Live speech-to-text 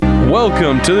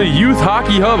Welcome to the Youth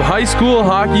Hockey Hub High School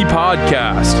Hockey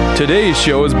Podcast. Today's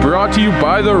show is brought to you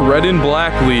by the Red and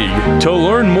Black League. To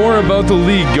learn more about the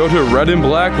league, go to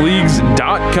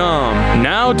redandblackleagues.com.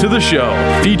 Now to the show,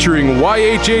 featuring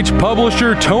YHH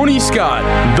publisher Tony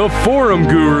Scott, the forum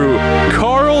guru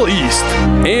Carl East,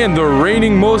 and the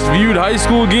reigning most viewed high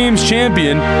school games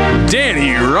champion,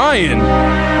 Danny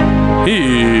Ryan.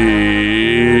 Here's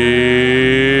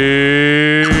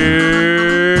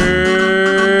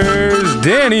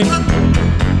Danny. Thank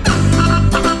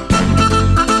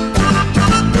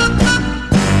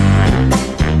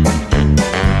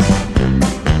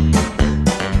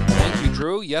you,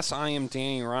 Drew. Yes, I am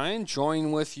Danny Ryan.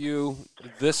 Join with you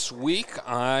this week.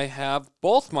 I have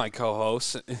both my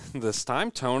co-hosts this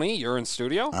time. Tony, you're in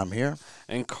studio. I'm here.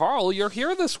 And Carl, you're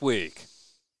here this week.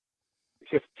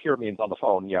 If here means on the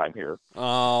phone, yeah, I'm here.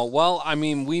 Well, I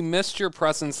mean, we missed your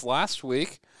presence last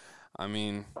week. I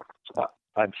mean,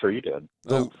 I'm sure you did.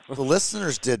 The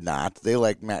listeners did not. They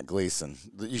like Matt Gleason.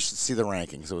 You should see the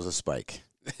rankings. It was a spike.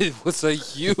 it was a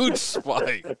huge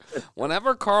spike.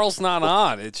 Whenever Carl's not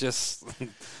on, it just,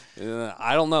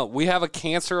 I don't know. We have a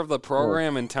cancer of the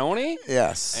program in Tony.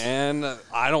 Yes. And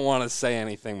I don't want to say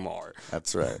anything more.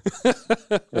 That's right.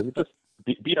 You just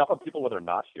beat up on people when they're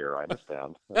not here. I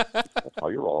understand. That's how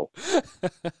you roll.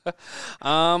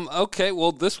 Okay,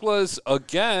 well, this was,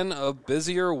 again, a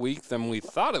busier week than we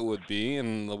thought it would be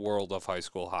in the world of high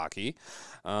school hockey.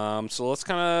 So let's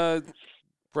kind of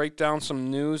break down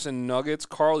some news and nuggets.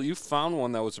 Carl, you found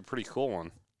one that was a pretty cool one.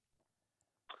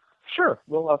 Sure.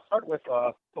 We'll start with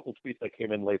a couple tweets that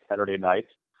came in late Saturday night.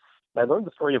 I learned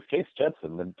the story of Case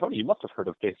Jensen. And, Tony, you must have heard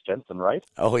of Case Jensen, right?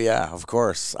 Oh, yeah, of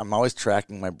course. I'm always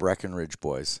tracking my Breckenridge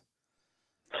boys.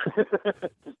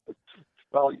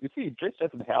 Well, you see, Case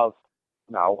Jensen has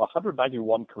now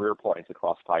 191 career points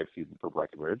across 5 seasons for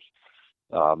Breckenridge,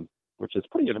 which is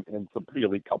in some pretty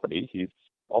elite company. He's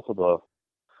also the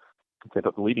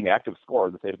leading active scorer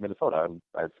in the state of Minnesota, and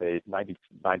I'd say 99%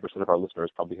 of our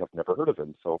listeners probably have never heard of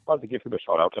him. So I wanted to give him a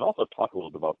shout out and also talk a little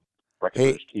bit about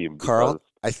Breckenridge team. Carl,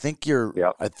 I think you're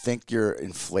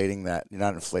inflating that. You're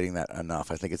not inflating that enough.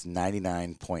 I think it's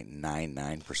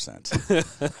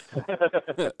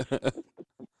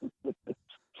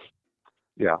 99.99%.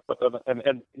 Yeah, but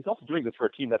and he's also doing this for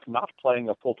a team that's not playing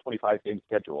a full 25-game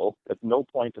schedule. At no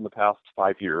point in the past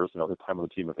 5 years, the time of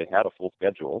the team, have they had a full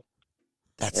schedule.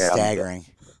 That's staggering.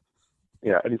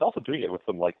 Yeah, and he's also doing it with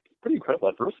some pretty incredible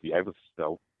adversity. I was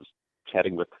just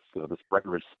chatting with this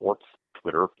Breckenridge sports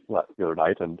Twitter the other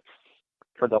night, and it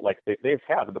turns out they've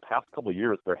had in the past couple of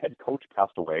years, their head coach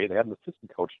passed away, they had an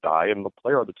assistant coach die, and the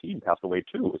player on the team passed away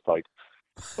too. It's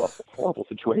a horrible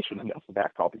situation, and that's the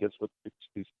backdrop against what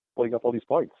he's putting up all these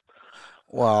points.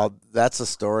 Well, that's a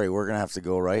story we're going to have to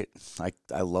go write. I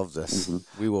love this.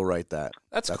 Mm-hmm. We will write that.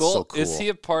 That's cool. So cool. Is he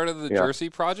a part of the Jersey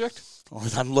Project? Oh,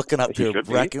 I'm looking up here.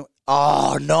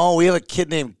 Oh, no, we have a kid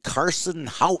named Carson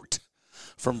Hout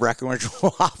from Breckenridge,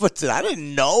 Wahpeton. I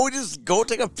didn't know. Just go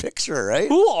take a picture, right?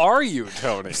 Who are you,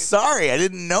 Tony? Sorry, I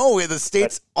didn't know. We're the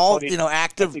state's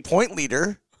active point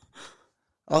leader.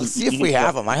 I'll see if we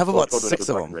have them. I have about 6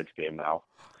 of them. Game now.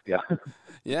 Yeah.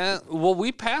 Yeah, well,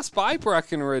 we passed by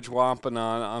Breckenridge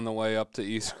Wampanoag on the way up to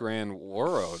East Grand War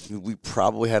Road. We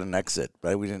probably had an exit,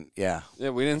 but we didn't. Yeah.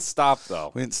 Yeah, we didn't stop though.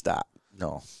 We didn't stop.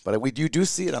 No, but you do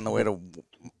see it on the way to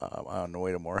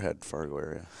Moorhead, Fargo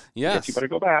area. Yes. You better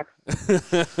go back.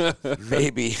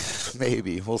 Maybe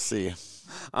we'll see.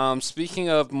 Speaking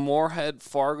of Moorhead,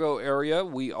 Fargo area,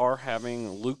 we are having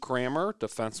Luke Grammer,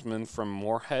 defenseman from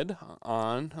Moorhead,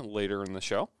 on later in the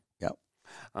show. Yep.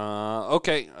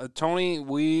 Okay, Tony,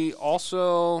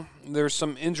 there's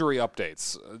some injury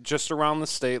updates just around the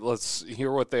state. Let's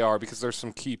hear what they are because there's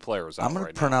some key players out. I'm going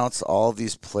to pronounce all of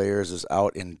these players as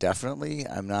out indefinitely.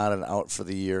 I'm not an out for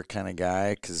the year kind of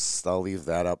guy because I'll leave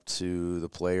that up to the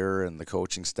player and the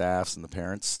coaching staffs and the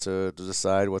parents to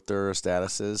decide what their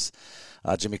status is.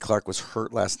 Jimmy Clark was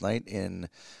hurt last night in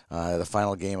the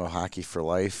final game of Hockey for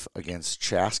Life against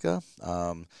Chaska.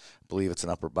 I believe it's an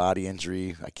upper body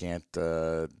injury. I can't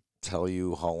tell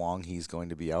you how long he's going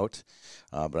to be out,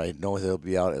 but I know he'll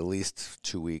be out at least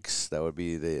 2 weeks. That would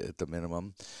be the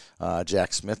minimum.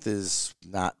 Jack Smith is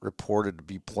not reported to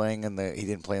be playing he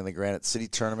didn't play in the Granite City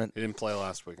tournament. He didn't play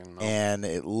last weekend. No. And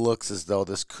it looks as though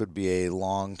this could be a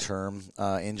long-term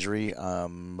injury,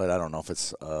 but I don't know if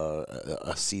it's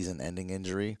a season-ending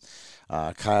injury.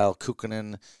 Kyle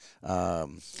Kukkonen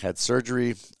had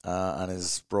surgery on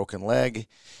his broken leg,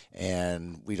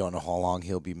 and we don't know how long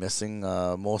he'll be missing.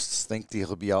 Most think that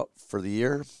he'll be out for the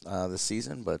year this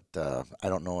season, but I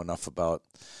don't know enough about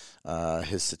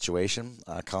his situation.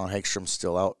 Colin Hagstrom's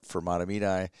still out for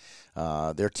Matamidi.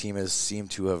 Their team has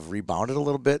seemed to have rebounded a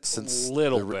little bit since.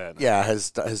 Yeah,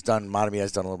 Matamidi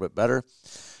has done a little bit better.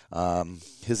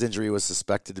 His injury was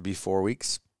suspected to be 4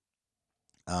 weeks.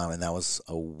 And that was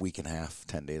a week and a half,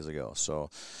 10 days ago. So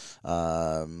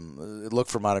look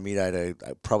for Matamidi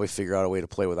to probably figure out a way to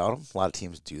play without him. A lot of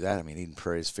teams do that. I mean, Eden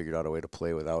Prairie's figured out a way to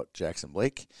play without Jackson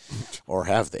Blake. Or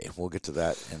have they? We'll get to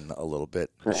that in a little bit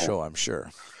show, I'm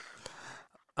sure.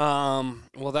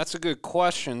 Well, that's a good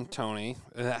question, Tony.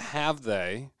 Have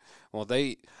they? Well,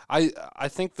 I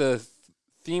think the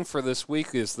theme for this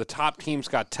week is the top teams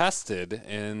got tested,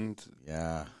 and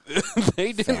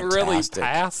they didn't really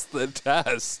pass the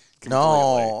test completely.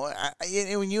 No,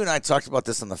 when you and I talked about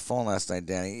this on the phone last night,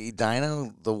 Danny,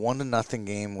 Edina, the 1-0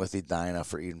 game with Edina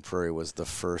for Eden Prairie was the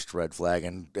first red flag,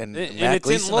 and Matt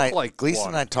Gleason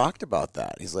and I talked about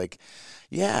that. He's like,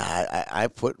 yeah, I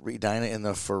put Edina in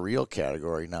the for real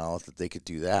category now that they could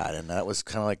do that, and that was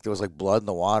kind of like there was like blood in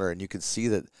the water, and you could see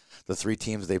that the three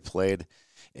teams they played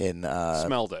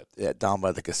smelled it. Down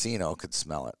by the casino could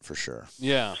smell it for sure.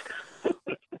 Yeah.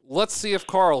 Let's see if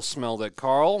Carl smelled it.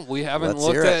 Carl, we haven't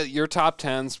looked at your top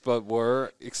 10s, but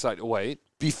we're excited. Wait.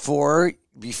 Before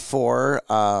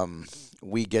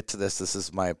we get to this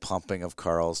is my pumping of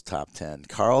Carl's top 10.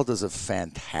 Carl does a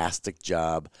fantastic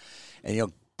job.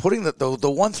 And, putting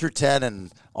the 1 through 10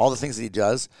 and all the things that he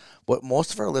does, what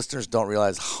most of our listeners don't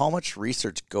realize how much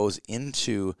research goes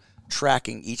into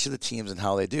tracking each of the teams and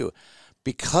how they do.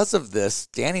 Because of this,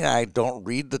 Danny and I don't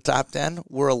read the top 10.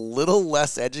 We're a little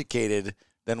less educated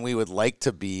than we would like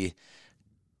to be.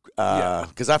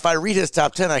 Because if I read his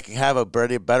top 10, I can have a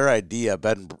better idea.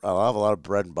 I'll have a lot of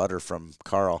bread and butter from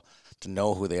Carl to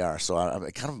know who they are. So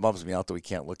it kind of bums me out that we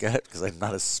can't look at it because I'm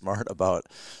not as smart about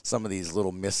some of these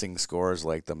little missing scores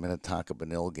like the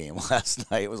Minnetonka-Benil game last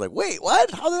night. It was like, wait,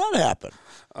 what? How did that happen?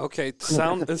 Okay,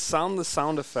 sound the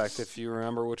sound effect if you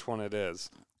remember which one it is.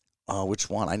 Which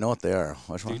one? I know what they are.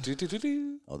 Which one?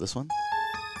 Oh, this one?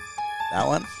 That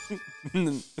one?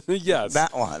 Yes.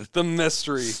 That one. The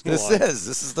mystery This one.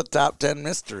 is the top 10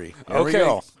 mystery. Here we Okay,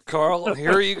 go. Carl,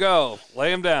 here you go.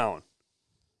 Lay him down.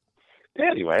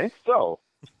 Anyway, so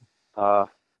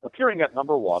appearing at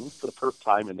number 1 for the first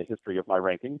time in the history of my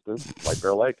rankings is White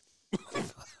Bear Lake.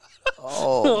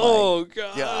 Oh, my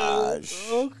gosh.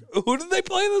 Oh, who did they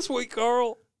play this week,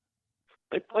 Carl?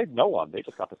 They played no one. They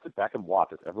just got to sit back and watch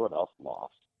as everyone else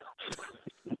lost.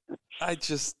 I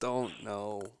just don't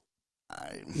know.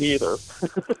 Me either.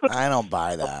 I don't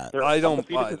buy that. I don't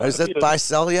buy that. Is that buy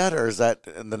sell yet, or is that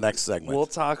in the next segment? We'll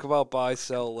talk about buy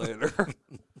sell later.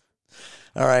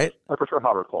 All right. I prefer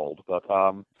hot or cold. But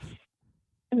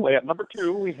anyway, at number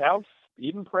 2, we have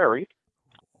Eden Prairie,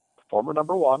 former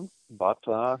number 1, but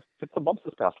hit some bumps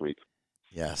this past week.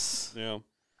 Yes. Yeah.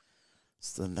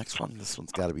 So the next one, this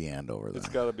one's got to be Andover. It's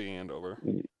got to be Andover.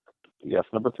 Yes,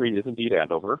 number 3 is indeed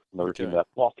Andover. Another team that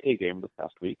lost a game this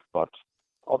past week, but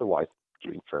otherwise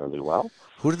doing fairly well.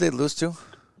 Who did they lose to?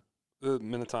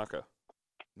 Minnetonka.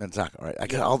 Minnetonka. All right.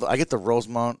 I get the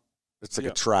Rosemount. It's like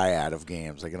a triad of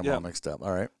games. I get them all mixed up.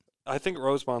 All right. I think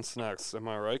Rosemont's next. Am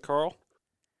I right, Carl?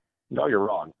 No, you're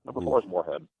wrong. Number 4 is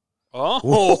Moorhead. Oh.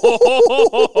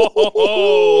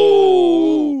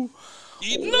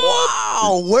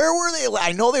 Wow. Where were they?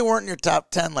 I know they weren't in your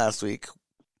top 10 last week.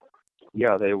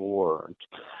 Yeah, they weren't.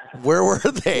 Where were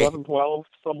they? 11, 12,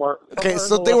 somewhere. Okay,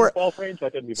 so in the they 11, were. 12 range. I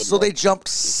didn't even So know. they jumped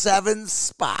 7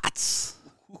 spots.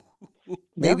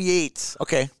 Maybe 8.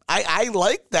 Okay. I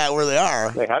like that where they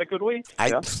are. They had a good week.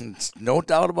 No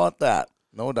doubt about that.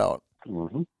 No doubt.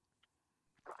 Mm-hmm.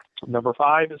 Number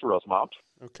 5 is Rosemount.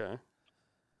 Okay.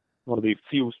 One of the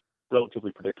few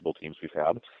relatively predictable teams we've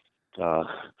had.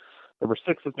 Number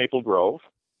 6 is Maple Grove.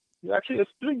 Actually,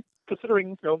 it's doing,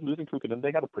 considering losing Kukkonen,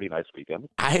 they had a pretty nice weekend.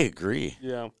 I agree.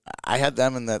 Yeah. I had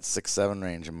them in that 6-7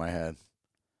 range in my head.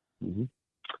 Mm-hmm.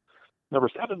 Number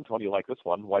 7, Tony, you like this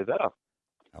one, Wayzata.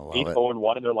 I love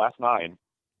 8-0-1 in their last 9.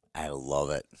 I love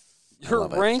it. Your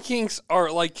rankings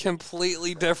are like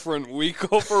completely different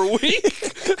week over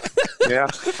week. Yeah.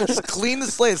 Just clean the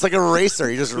slate. It's like a racer.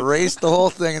 You just race the whole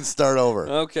thing and start over.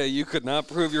 Okay, you could not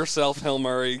prove yourself, Hill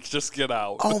Murray. Just get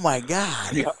out. Oh, my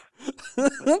God. Yeah.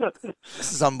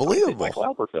 This is unbelievable. Michael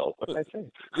Albertville, what can I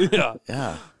say? Yeah.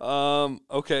 Yeah.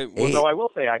 Okay. Well, no, I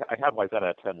will say I had Wayzata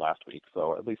at 10 last week,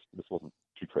 so at least this wasn't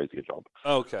too crazy a jump.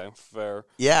 Okay, fair.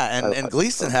 Yeah, and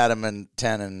Gleason had him in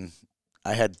 10, and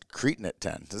I had Cretin at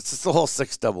 10. It's just the whole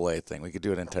 6AA thing. We could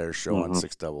do an entire show on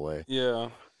 6AA. Yeah.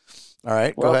 All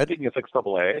right, Well, go ahead. speaking of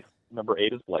 6AA, number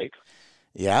 8 is Blake.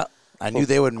 Yeah. I knew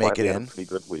they would make it Had a in. pretty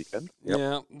good weekend. Yep.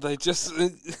 Yeah, they just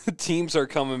teams are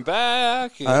coming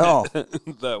back. I know.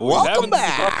 That we Welcome haven't-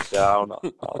 back. Down,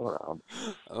 all around.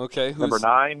 Okay, Number who's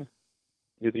 9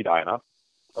 is Edina,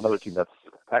 another team that's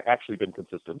actually been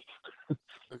consistent.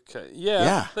 okay? Yeah,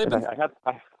 Yeah. they've And been,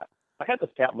 I had the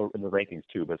stat in the rankings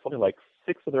too, but it's something like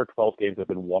 6 of their 12 games have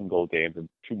been 1-goal games, and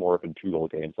 2 more have been 2-goal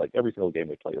games. Like every single game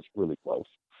they play is really close.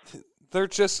 they're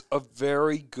just a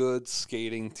very good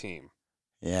skating team.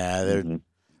 Yeah, they're Mhm.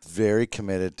 very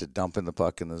committed to dumping the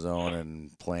puck in the zone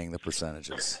and playing the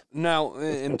percentages. Now,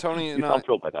 and Tony You and sound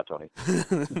thrilled by that, Tony.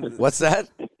 What's that?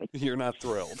 you're not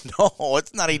thrilled. No,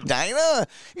 it's not Edina.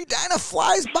 Edina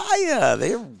flies by you.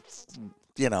 They're,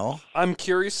 you know. I'm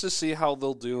curious to see how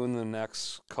they'll do in the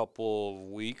next couple of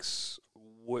weeks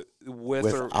with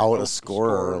or Without a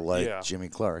scorer like yeah. Jimmy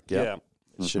Clark. Yeah. Yep.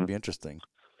 It should be interesting.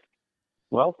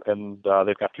 Well, and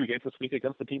they've got 2 games this week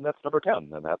against the team that's number 10,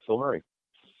 and that's Phil Murray.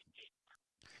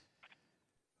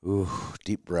 Ooh,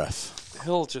 deep breath.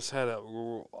 Hill just had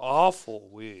an awful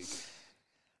week.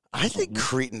 I think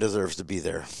Cretan deserves to be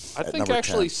there. I at think number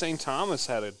actually 10. St. Thomas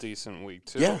had a decent week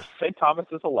too. Yeah. St. Thomas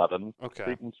is 11, Okay.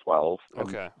 Cretan's 12. and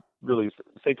Okay. Really,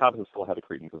 St. Thomas is still ahead of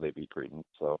Cretan because they beat Cretan.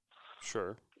 So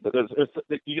Sure.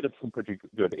 you get some pretty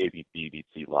good A, B, B,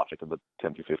 C logic in the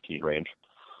 10 to 15 range.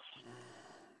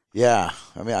 Yeah,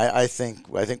 I mean, I think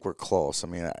we're close. I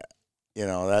mean,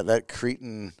 that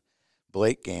Cretan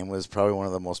Blake game was probably one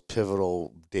of the most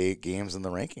pivotal games in the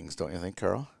rankings, don't you think,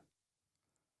 Carl?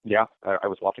 Yeah, I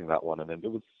was watching that one, and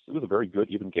it was a very good,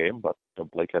 even game, but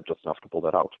Blake had just enough to pull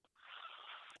that out.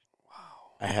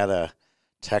 I had a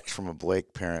text from a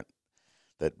Blake parent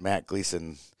that Matt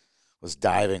Gleason was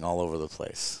diving all over the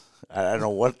place. I don't know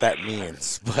what that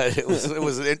means, but it was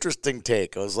an interesting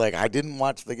take. I was like, I didn't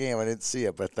watch the game, I didn't see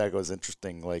it, but I thought it was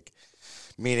interesting. Like,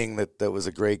 meaning that was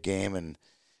a great game, and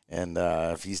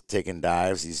if he's taking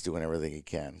dives, he's doing everything he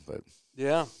can. But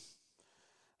Yeah.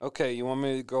 Okay, you want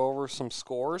me to go over some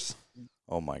scores?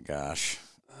 oh my gosh,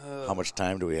 how much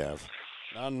time do we have?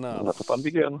 Not enough. Let the fun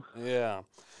begin. Yeah.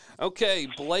 Okay,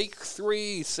 Blake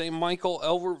 3, St. Michael,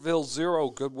 Albertville 0.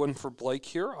 Good win for Blake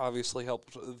here. Obviously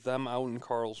helped them out in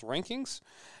Carl's rankings.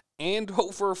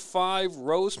 Andover 5,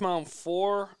 Rosemount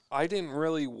 4. I didn't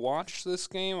really watch this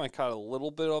game. I caught a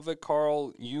little bit of it.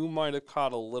 Carl, you might have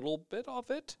caught a little bit of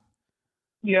it.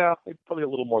 Yeah, probably a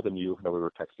little more than you. I know we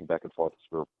were texting back and forth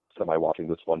as we were semi-watching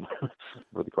this one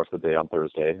over the course of the day on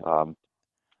Thursday.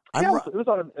 It was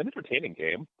an entertaining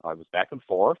game. I was back and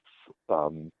forth.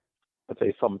 I'd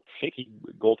say some shaky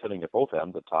goaltending at both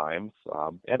ends at times.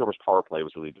 Andover's power play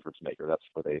was really a difference maker. That's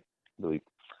where they really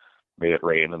made it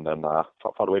rain, and then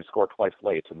found a way to score twice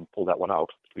late and pull that one out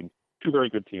between 2 very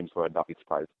good teams who I'd not be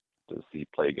surprised to see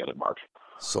play again in March.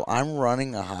 So I'm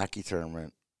running a hockey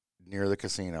tournament near the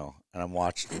casino, and I'm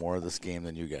watching more of this game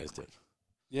than you guys did.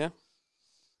 Yeah.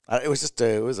 It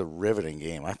was a riveting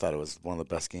game. I thought it was one of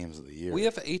the best games of the year. We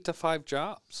have 8 to 5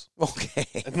 jobs. Okay.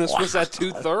 And this was at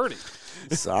 2:30.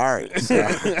 Sorry.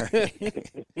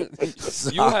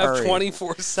 You have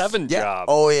 24/7 Yeah. jobs.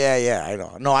 Oh yeah. I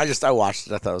know. No, I watched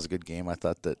it. I thought it was a good game. I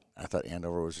thought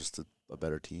Andover was just a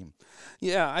better team.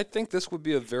 Yeah, I think this would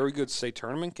be a very good state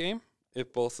tournament game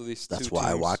if both of these That's two why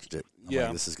I teams- watched it. I'm Yeah.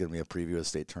 like, this is going to be a preview of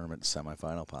state tournament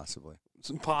semifinal, possibly.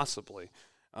 Possibly.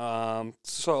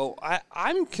 So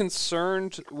I'm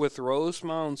concerned with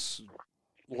Rosemount's,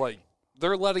 like,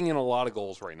 they're letting in a lot of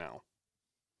goals right now.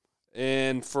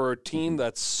 And for a team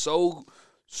that's so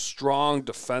strong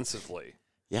defensively,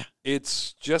 Yeah.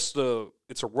 it's just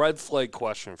it's a red flag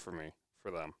question for me,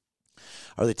 for them.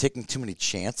 Are they taking too many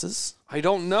chances? I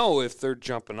don't know if they're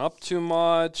jumping up too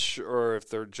much or if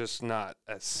they're just not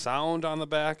as sound on the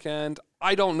back end.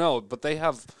 I don't know, but they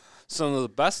have some of the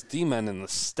best D-men in the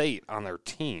state on their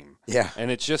team. Yeah. And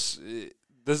it's just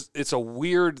it's a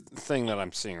weird thing that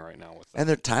I'm seeing right now with them. And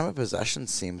their time of possession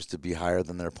seems to be higher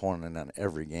than their opponent in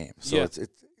every game. So Yeah. it's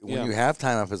when Yeah. you have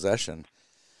time of possession,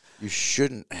 you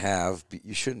shouldn't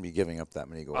be giving up that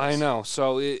many goals. I know.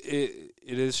 So it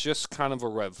is just kind of a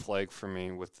red flag for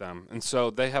me with them. And so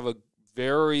they have a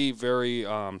very, very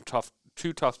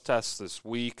two tough tests this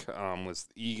week with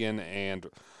Egan and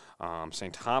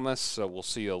St. Thomas. So we'll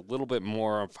see a little bit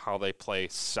more of how they play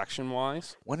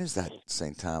section-wise. When is that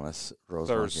St. Thomas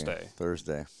Rosemont game?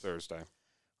 Thursday. Thursday.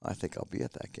 I think I'll be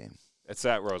at that game. It's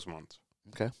at Rosemont.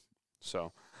 Okay.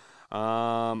 So,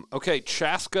 okay,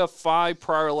 Chaska 5,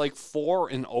 Prior Lake 4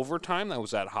 in overtime. That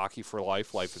was at Hockey for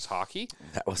Life. Life is Hockey.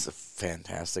 That was a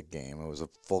fantastic game. It was a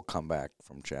full comeback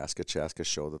from Chaska. Chaska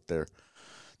showed that their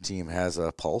team has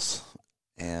a pulse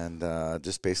and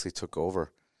just basically took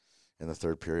over in the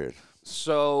third period.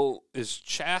 So is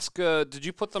Chaska, did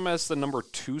you put them as the number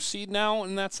 2 seed now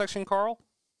in that section, Carl?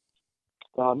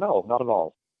 No, not at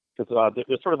all. Because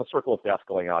there's sort of a circle of death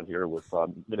going on here with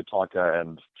Minnetonka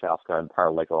and Chaska and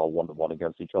Prior Lake are all 1-1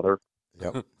 against each other.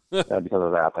 Yep. And because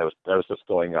of that, I was just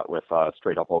going with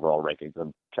straight up overall rankings,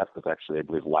 and Chaska's actually, I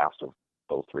believe, last of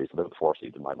those three, so they're the 4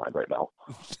 seed in my mind right now.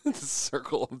 The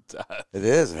circle of death. It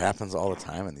is. It happens all the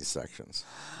time in these sections,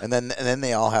 and then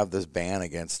they all have this ban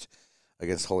against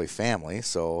Holy Family,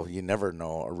 so you never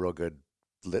know a real good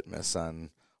litmus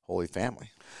on Holy Family.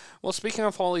 Well, speaking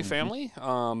of Holy Family,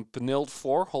 Benilde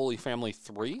 4, Holy Family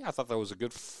 3. I thought that was a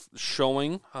good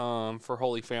showing for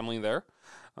Holy Family there.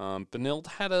 Benilde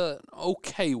had an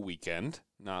okay weekend.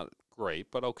 Not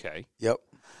great, but okay. Yep.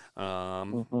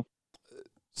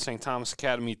 St. Thomas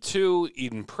Academy 2,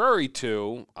 Eden Prairie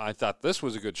 2. I thought this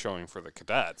was a good showing for the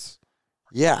cadets.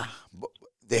 Yeah.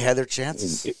 They had their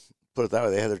chances. Put it that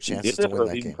way. They had their chances to win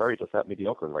that Eden game. Prairie just that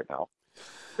mediocre right now.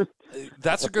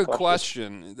 That's a good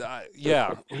question.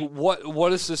 Yeah. What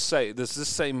does this say? Does this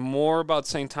say more about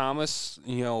St. Thomas,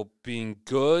 being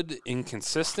good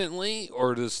inconsistently,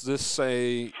 or does this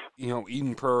say,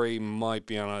 Eden Prairie might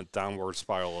be on a downward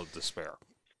spiral of despair?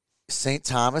 St.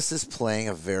 Thomas is playing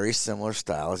a very similar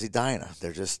style as Edina.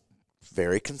 They're just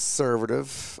very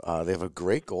conservative. They have a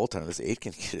great goaltender. This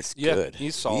Aitken kid is good.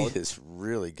 He's solid. He is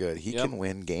really good. He can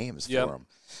win games for Yep. them.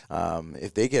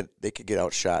 If they could get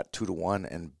outshot 2-1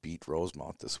 and beat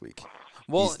Rosemount this week.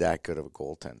 Well, he's that good of a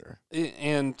goaltender.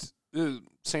 And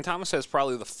St. Thomas has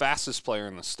probably the fastest player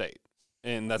in the state.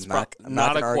 And that's I'm not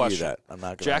gonna a argue question. that. I'm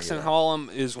not gonna Jackson argue that.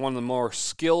 Hollum is one of the more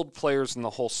skilled players in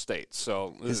the whole state.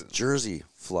 So His jersey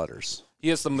flutters. he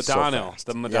has the He's so Madano, fast.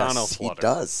 the Madano Yes,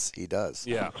 flutter. He does.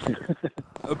 Yeah.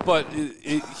 But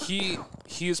he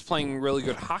is playing really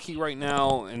good hockey right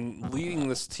now and leading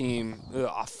this team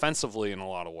offensively in a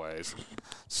lot of ways.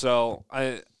 So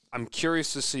I'm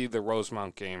curious to see the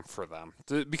Rosemount game for them.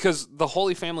 Because the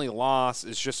Holy Family loss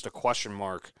is just a question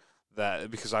mark.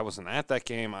 Because I wasn't at that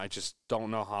game, I just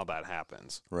don't know how that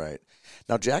happens. Right.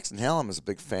 Now, Jackson Hallam is a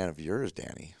big fan of yours,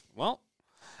 Danny. Well,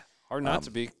 hard not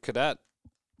to be, Cadet.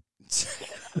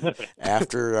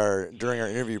 During our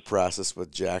interview process with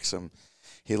Jackson,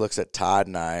 he looks at Todd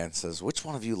and I and says, "Which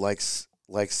one of you likes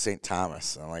St.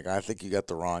 Thomas?" And I'm like, "I think you got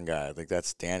the wrong guy. I think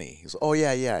that's Danny." He's, "Oh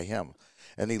yeah, him."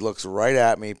 And he looks right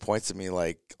at me, points at me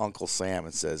like Uncle Sam,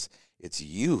 and says, "It's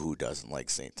you who doesn't like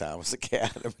St. Thomas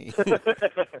Academy."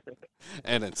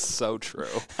 And it's so true.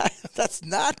 That's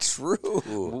not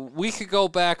true. We could go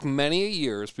back many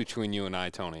years between you and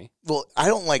I, Tony. Well, I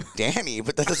don't like Danny,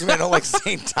 but that doesn't mean I don't like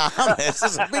St. Thomas.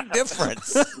 There's a big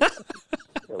difference.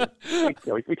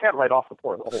 We can't write off the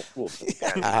whole school.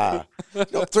 Yeah.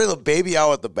 Don't throw the baby out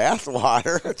with the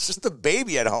bathwater. It's just the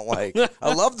baby I don't like.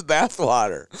 I love the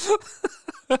bathwater.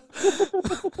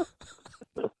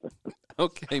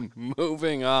 Okay,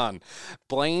 moving on.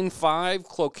 Blaine 5,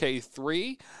 Cloquet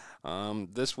 3.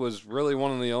 This was really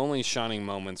one of the only shining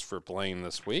moments for Blaine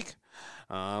this week.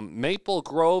 Maple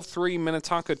Grove 3,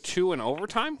 Minnetonka 2 in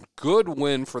overtime. Good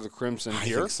win for the Crimson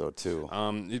here. I think so, too.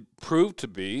 It proved to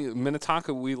be.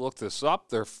 Minnetonka, we looked this up.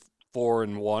 They're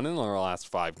 4-1 in their last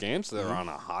 5 games. They're on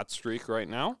a hot streak right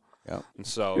now. Yep. And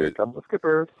so Here come the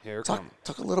Skippers.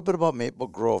 Talk a little bit about Maple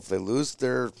Grove. They lose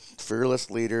their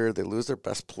fearless leader. They lose their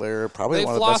best player. Probably They've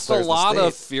one of the best lost players a lot in the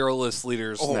of state. fearless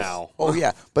leaders now. Oh,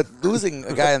 yeah. But losing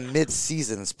a guy in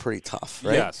mid-season is pretty tough,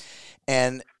 right? Yes.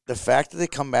 And the fact that they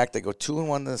come back, they go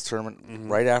 2-1 in this tournament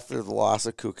right after the loss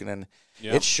of Kukkonen,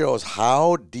 it shows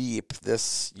how deep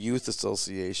this youth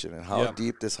association and how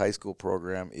deep this high school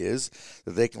program is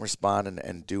that they can respond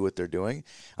and do what they're doing.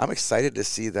 I'm excited to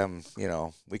see them,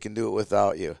 we can do it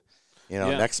without you.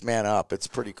 Next man up. It's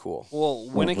pretty cool. Well,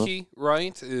 Winnicky,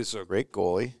 right, is a Great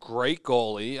goalie. great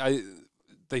goalie.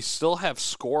 They still have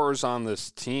scorers on this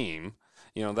team.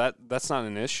 That's not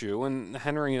an issue. And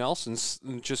Henry Nelson's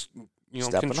just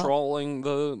Stepping controlling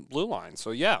the blue line.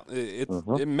 So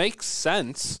it makes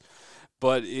sense.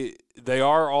 But they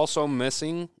are also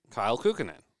missing Kyle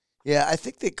Kukkonen. Yeah, I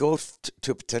think they go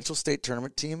to a potential state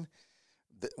tournament team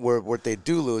where what they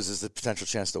do lose is the potential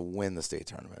chance to win the state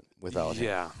tournament without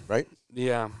him. Right?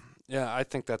 Yeah, I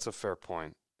think that's a fair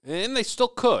point. And they still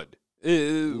could.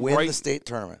 Win the state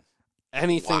tournament.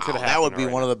 Anything could happen. That would be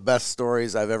one of the best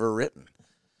stories I've ever written.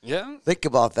 Yeah. Think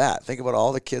about that. Think about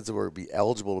all the kids that would be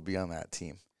eligible to be on that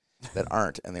team that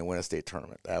aren't, and they win a state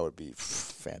tournament. That would be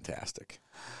fantastic.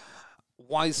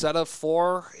 Wyzetta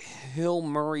 4, Hill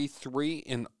Murray 3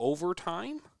 in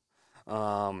overtime.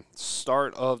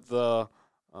 Start of the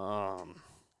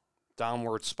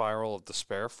downward spiral of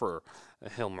despair for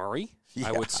Hill Murray,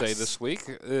 I would say, Yes. this week.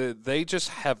 They just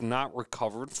have not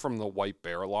recovered from the White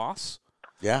Bear loss.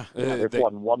 Yeah. They've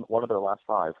won one of their last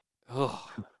 5.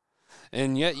 Ugh.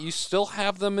 And yet you still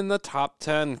have them in the top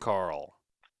 10, Carl.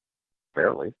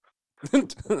 Barely.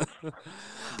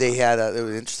 They had it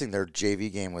was interesting. Their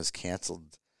JV game was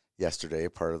canceled yesterday,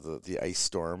 part of the ice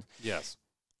storm. Yes.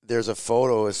 There's a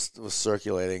photo was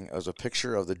circulating. It was a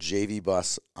picture of the JV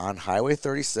bus on Highway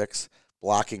 36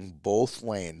 blocking both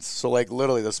lanes. So, like,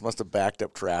 literally, this must have backed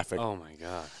up traffic Oh, my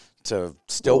God. to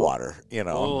Stillwater, you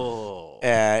know. Oh.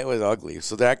 And it was ugly.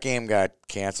 So that game got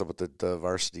canceled, but the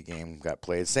varsity game got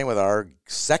played. Same with our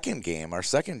second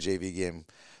JV game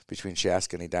between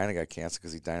Chaska and Edina got canceled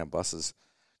because Edina buses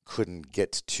couldn't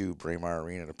get to Braemar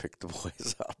Arena to pick the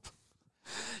boys up.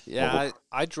 Yeah,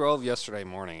 I drove yesterday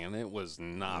morning, and it was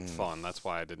not fun. That's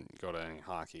why I didn't go to any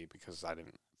hockey, because I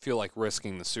didn't feel like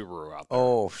risking the Subaru out there.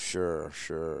 Oh, sure.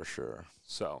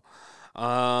 So,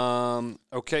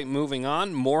 okay, moving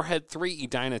on. Moorhead 3,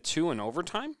 Edina 2 in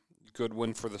overtime. Good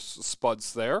win for the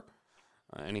Spuds there.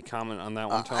 Any comment on that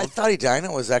one, Tom? I thought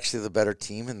Edina was actually the better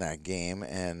team in that game,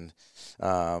 and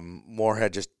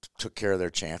Moorhead just took care of their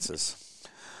chances.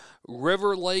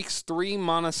 River Lakes 3,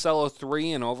 Monticello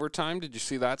 3 in overtime. Did you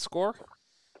see that score?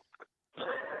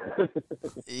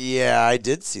 Yeah, I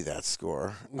did see that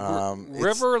score.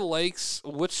 River Lakes,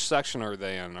 which section are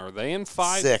they in? Are they in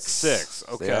 5? 6. 6,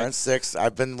 okay. They are in 6.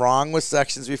 I've been wrong with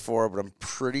sections before, but I'm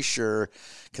pretty sure,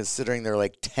 considering they're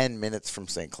like 10 minutes from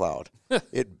St. Cloud,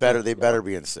 they better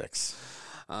be in 6.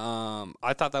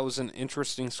 I thought that was an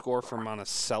interesting score for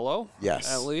Monticello,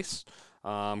 Yes. at least.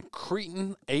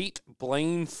 Cretan 8,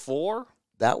 Blaine 4.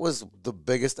 That was the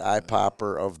biggest eye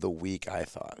popper of the week, I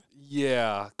thought.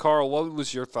 Yeah. Carl, what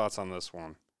was your thoughts on this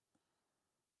one?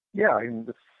 Yeah, I mean,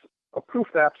 it's a proof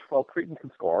that, well, Cretan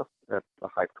can score at a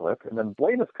high clip, and then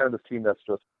Blaine is kind of this team that's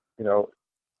just,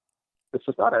 it's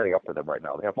just not adding up for them right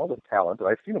now. They have all the talent, and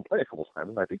I've seen them play a couple times,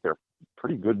 and I think they're a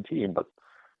pretty good team, but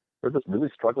they're just really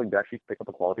struggling to actually pick up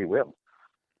a quality win.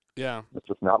 Yeah. It's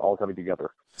just not all coming together.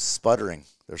 Sputtering.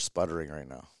 They're sputtering right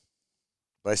now.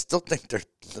 But I still think they're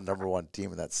the number one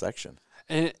team in that section.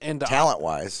 And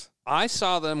talent-wise. I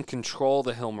saw them control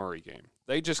the Hill Murray game.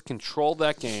 They just controlled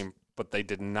that game, but they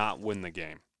did not win the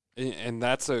game. And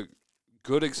that's a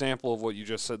good example of what you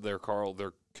just said there, Carl.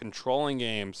 They're controlling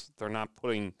games. They're not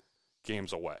putting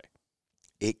games away.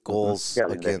 8 goals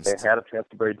against. They had a chance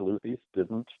to bury Duluth East,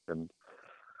 didn't, and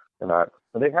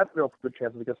they had good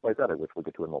chances against Wayzata, which we'll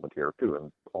get to in a moment here too,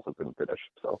 and also couldn't finish.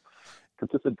 So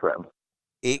consistent trend.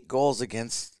 8 goals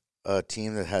against a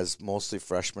team that has mostly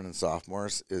freshmen and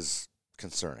sophomores is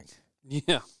concerning.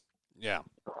 Yeah.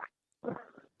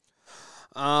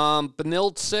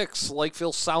 Benilde 6,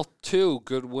 Lakeville South 2.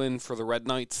 Good win for the Red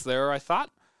Knights there, I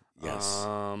thought. Yes.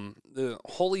 The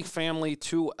Holy Family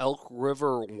 2, Elk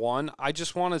River 1. I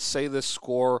just want to say this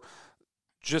score,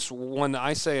 just when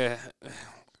I say a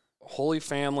Holy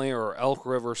Family or Elk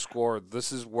River score,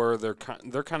 this is where they're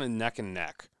kind of neck and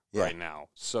neck right now.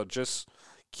 So just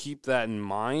keep that in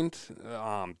mind.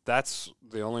 That's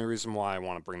the only reason why I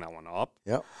want to bring that one up.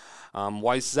 Yep.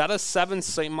 Wayzata 7,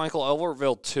 St. Michael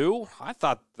Elberville 2. I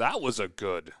thought that was a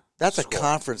good That's score. a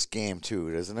conference game, too,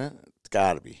 isn't it? It's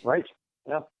got to be. Right.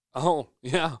 Yeah. Oh,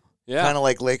 yeah. Kind of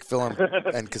like Lakeville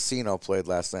and Casino played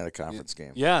last night, a conference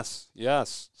game. Yes.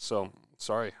 So,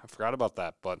 sorry, I forgot about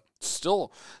that. But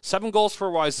still, 7 goals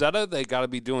for Wayzata. They got to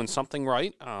be doing something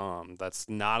right. That's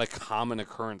not a common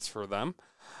occurrence for them.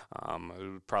 I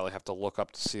would probably have to look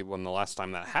up to see when the last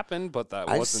time that happened, but that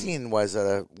I've wasn't. seen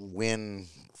Wayzata win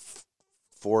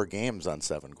 4 games on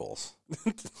 7 goals,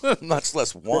 much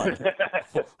less 1.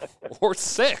 Or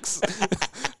 6.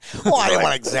 Well, I didn't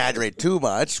want to exaggerate too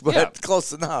much, but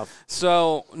close enough.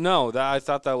 So no, I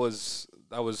thought that was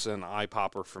an eye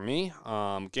popper for me.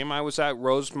 Game I was at,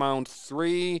 Rosemount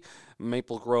 3,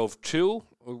 Maple Grove 2.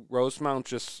 Rosemount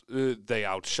just they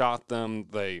outshot them.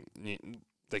 They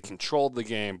controlled the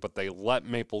game, but they let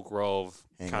Maple Grove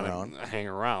kind of hang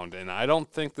around. And I don't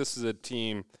think this is a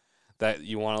team that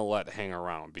you want to let hang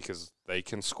around, because they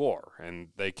can score and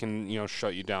they can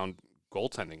shut you down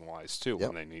goaltending wise too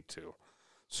when they need to.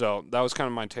 So that was kind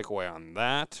of my takeaway on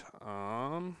that.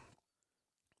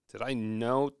 Did I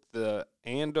note the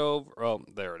Andover? Oh,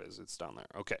 there it is. It's down there.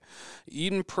 Okay.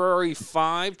 Eden Prairie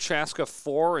 5, Chaska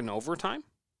 4 in overtime.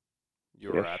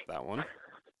 You were at that one.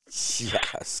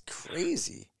 Yes,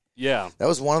 crazy. Yeah. That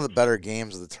was one of the better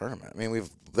games of the tournament. I mean,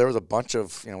 there was a bunch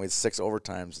of, we had 6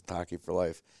 overtimes at Hockey for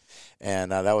Life,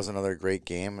 and that was another great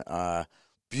game.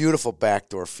 Beautiful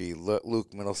backdoor feed.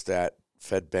 Luke Middlestat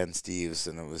fed Ben Steves,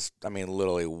 and it was, I mean,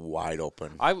 literally wide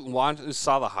open. I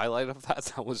saw the highlight of that.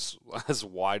 That was as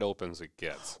wide open as it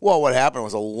gets. Well, what happened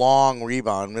was a long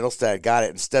rebound. Middlestad got it.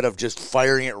 Instead of just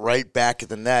firing it right back at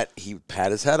the net, he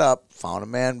had his head up, found a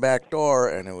man back door,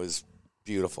 and it was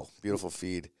beautiful. Beautiful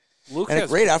feed. Luke And a has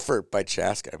great effort by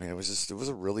Chaska. I mean, it was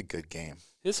a really good game.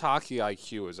 his hockey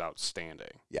IQ is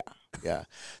outstanding. Yeah.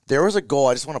 There was a goal.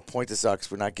 I just want to point this out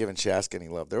because we're not giving Chaska any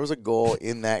love. There was a goal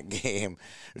in that game.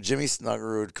 Jimmy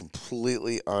Snuggerud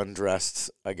completely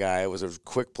undressed a guy. It was a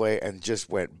quick play and just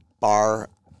went bar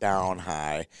down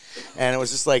high. And it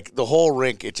was just like the whole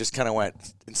rink, it just kind of went,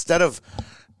 instead of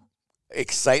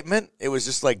excitement, it was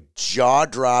just like jaw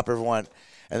drop, everyone.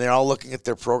 And they're all looking at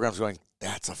their programs going,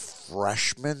 that's a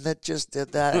freshman that just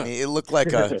did that. I mean, it looked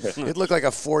like a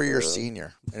 4-year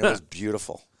senior, and it was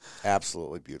beautiful,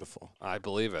 absolutely beautiful. I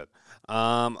believe it.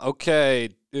 Okay,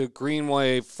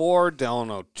 Greenway 4,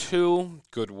 Delano 2.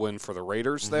 Good win for the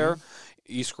Raiders there.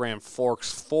 East Grand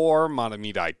Forks 4,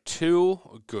 Matamidi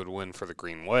 2. Good win for the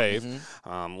Green Wave.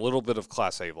 Little bit of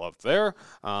Class A love there.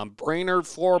 Brainerd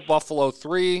 4, Buffalo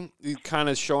 3. Kind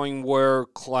of showing where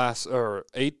Class or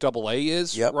 8AA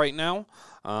is right now.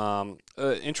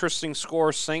 Interesting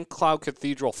score: St. Cloud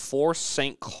Cathedral 4,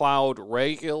 St. Cloud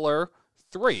Regular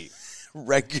 3.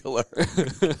 Regular.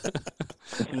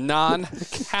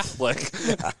 Non-Catholic.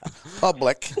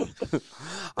 Public.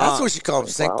 That's what you call them.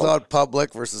 St. Cloud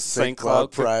Public versus St.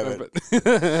 Cloud Private.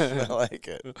 I like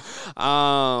it.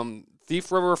 Thief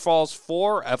River Falls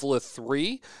 4, Evelyn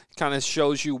 3. Kind of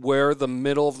shows you where the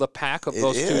middle of the pack of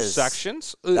those two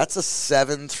sections. That's a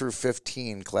 7 through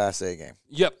 15 Class A game.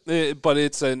 Yep, but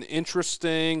it's an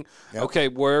interesting. Okay,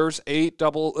 where's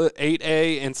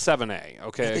 8A and 7A?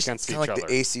 Okay, against each like other.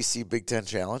 The ACC Big Ten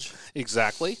Challenge.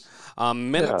 Exactly.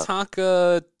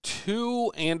 Minnetonka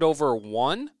 2, Andover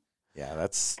 1. Yeah,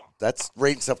 that's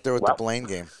ratings up there with the Blaine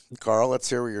game. Carl, let's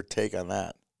hear your take on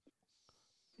that.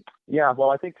 Yeah, well,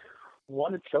 I think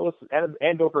one, it shows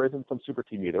Andover isn't some super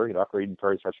team either. After Eden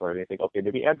Prairie starts or anything, okay,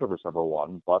 maybe Andover's number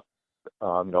one, but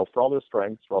for all their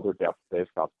strengths, for all their depth, they've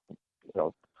got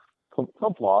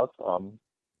some flaws.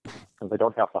 And they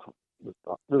don't have the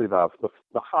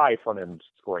high front end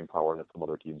scoring power that some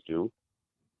other teams do.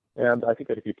 And I think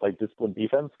that if you play disciplined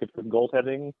defense, get good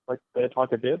goaltending like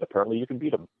Minnetonka did, apparently you can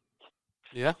beat them.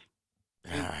 Yeah.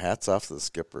 Yeah, hats off to the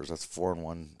Skippers. That's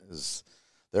 4-1.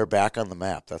 They're back on the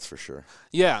map, that's for sure.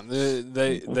 Yeah,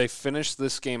 they finished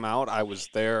this game out. I was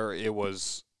there. It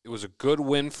was a good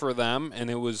win for them, and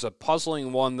it was a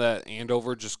puzzling one that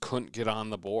Andover just couldn't get on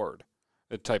the board,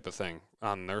 that type of thing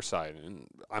on their side. And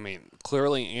I mean,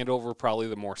 clearly Andover probably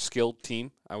the more skilled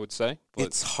team, I would say. But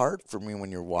it's hard for me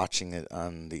when you're watching it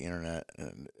on the internet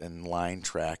and line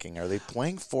tracking. Are they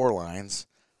playing 4 lines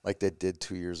like they did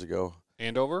 2 years ago?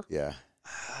 Andover? Yeah.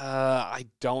 I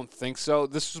don't think so.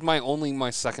 This was my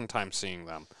second time seeing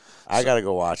them. I got to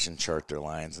go watch and chart their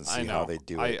lines and see how they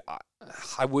do it.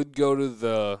 I would go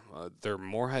to their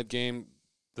Moorhead game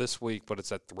this week, but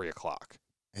it's at 3:00.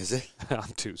 Is it? On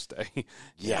Tuesday.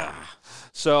 Yeah.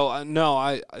 So,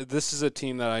 no, this is a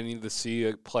team that I need to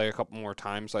see play a couple more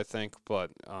times, I think,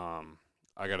 but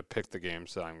I got to pick the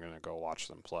games that I'm going to go watch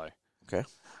them play. Okay.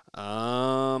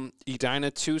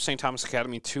 Edina 2, St. Thomas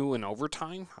Academy 2 in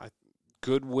overtime.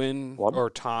 Good win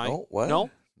or tie. No, what? No.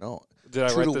 Did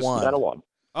I write this? 2-1. Edina won.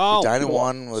 Oh, Edina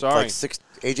won with sorry. like 6.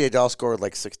 AJ Dahl scored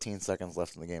like 16 seconds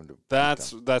left in the game.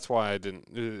 That's why I didn't.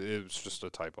 It was just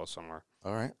a typo somewhere.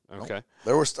 All right. Okay. Nope.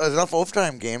 There were enough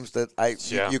overtime games that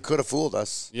you could have fooled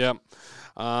us. Yep.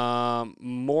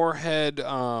 Moorhead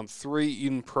 3,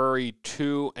 Eden Prairie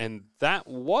 2, and that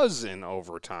was in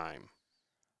overtime.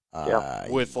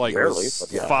 With like barely,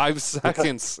 5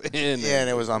 seconds in. Yeah, and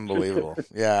it was unbelievable.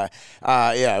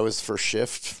 It was first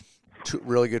shift.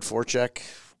 Really good forecheck.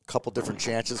 Couple different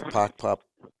chances. Puck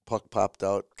popped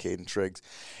out. Caden Triggs.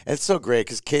 And it's so great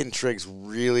because Caden Triggs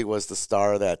really was the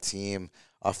star of that team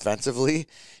offensively.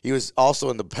 He was also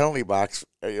in the penalty box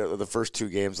the first 2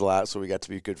 games a lot, so we got to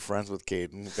be good friends with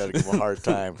Caden. We got to give him a hard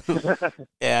time.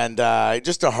 And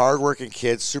just a hardworking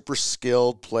kid, super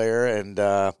skilled player,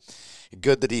 and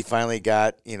good that he finally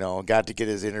got to get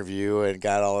his interview and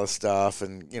got all his stuff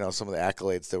and, some of the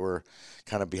accolades that were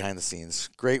kind of behind the scenes.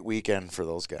 Great weekend for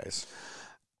those guys.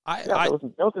 That was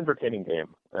an entertaining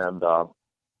game. And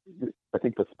I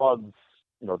think the Spuds,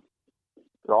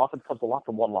 their offense comes a lot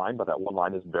from one line, but that one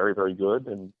line is very, very good.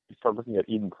 And you start looking at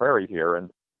Eden Prairie here, and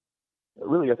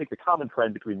really I think the common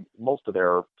trend between most of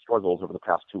their struggles over the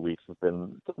past 2 weeks has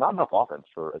been just not enough offense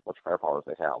for as much firepower as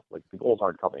they have. Like, the goals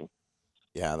aren't coming.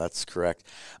 Yeah, that's correct.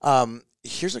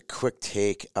 Here's a quick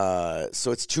take.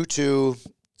 So it's 2-2.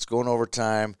 It's going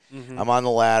overtime. Mm-hmm. I'm on the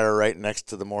ladder right next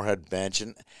to the Moorhead bench,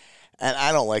 and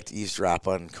I don't like to eavesdrop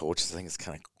on coaches. I think it's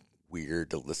kind of weird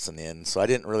to listen in, so I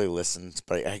didn't really listen.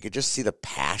 But I could just see the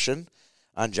passion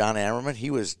on John Ammerman.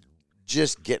 He was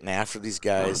just getting after these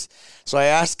guys. So I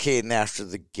asked Caden after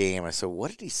the game. I said, "What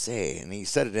did he say?" And he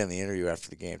said it in the interview after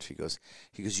the game. So he goes,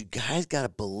 "You guys got to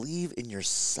believe in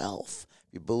yourself.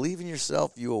 If you believe in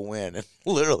yourself, you will win." And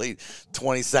literally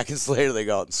 20 seconds later, they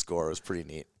go out and score. It was pretty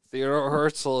neat. Theodore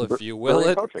Herzl, if you will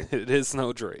it, coaching. it is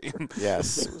no dream.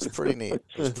 Yes, it was pretty neat.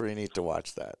 It was pretty neat to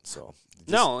watch that. So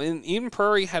No, and Eden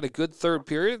Prairie had a good third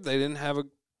period. They didn't have a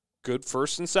good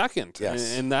first and second.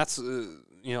 Yes. And that's,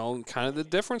 kind of the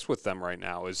difference with them right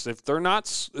now is if they're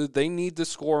not, they need to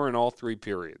score in all three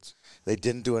periods. they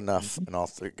didn't do enough in all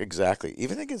three. Exactly.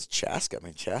 Even against Chaska. I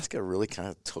mean, Chaska really kind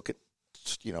of took it,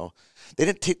 They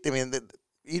didn't take,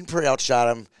 Eden Prairie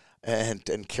outshot them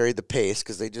and carried the pace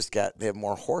because they have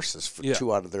more horses for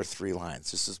 2 out of their 3 lines.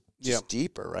 This is just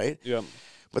deeper, right? Yeah.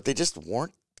 But they just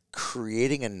weren't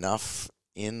creating enough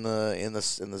in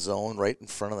the zone right in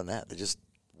front of the net. They just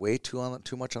way too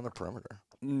much on the perimeter.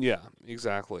 Yeah,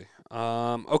 exactly.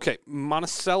 Okay,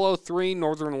 Monticello 3,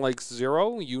 Northern Lakes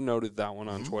 0. You noted that one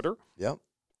on Twitter. Yep.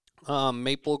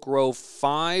 Maple Grove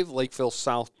 5, Lakeville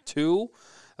South 2.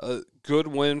 Good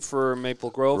win for Maple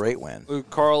Grove. Great win.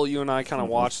 Carl, you and I kind of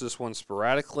watched this one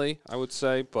sporadically, I would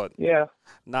say, but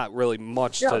not really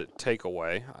much to take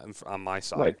away on my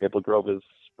side. Right. Maple Grove is,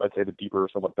 I'd say, the deeper,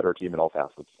 somewhat better team in all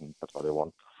facets, and that's why they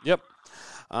won. Yep.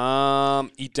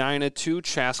 Edina 2,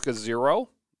 Chaska 0.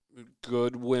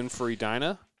 Good win for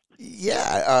Edina.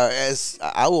 Yeah, as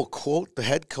I will quote the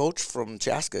head coach from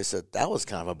Chaska, he said, "That was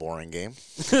kind of a boring game."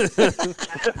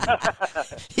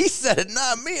 He said it,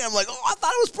 not me. I'm like, I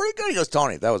thought it was pretty good. He goes,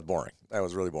 "Tony, that was boring. That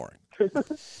was really boring."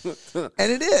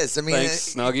 And it is. I mean,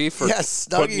 thanks, Snuggie, for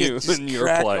Snuggie putting you in your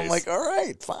place. I'm like, all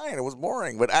right, fine. It was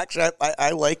boring. But actually,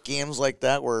 I like games like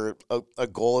that where a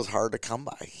goal is hard to come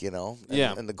by,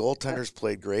 And the goaltenders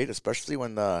played great, especially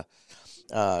when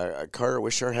Carter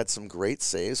Wishart had some great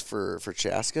saves for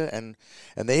Chaska, and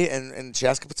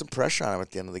Chaska put some pressure on him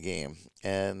at the end of the game,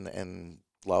 and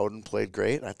Loudon played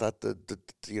great. I thought the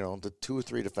 2 or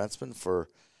 3 defensemen for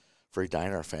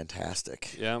Edina are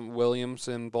fantastic. Yeah, Williams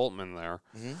and Boltman there.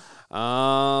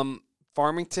 Mm-hmm.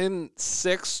 Farmington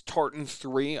 6, Tartan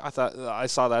 3. I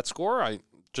saw that score. I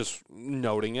just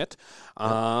noting it.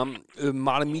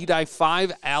 Matamidi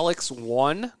 5, Alex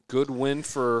 1. Good win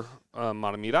for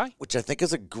Matamidi. Which I think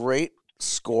is a great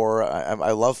score.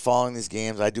 I love following these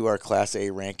games. I do our Class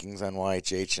A rankings on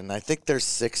YHH, and I think there's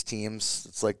 6 teams.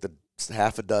 It's like the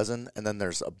half a dozen, and then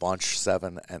there's a bunch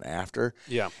 7 and after.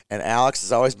 Yeah. And Alex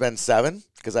has always been 7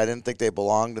 because I didn't think they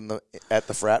belonged at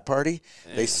the frat party.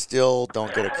 They still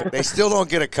don't get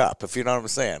a cup, if you know what I'm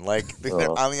saying. Like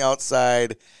they're on the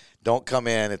outside, don't come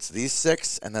in. It's these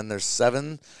 6, and then there's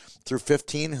 7 through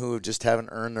 15 who just haven't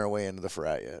earned their way into the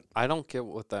frat yet. I don't get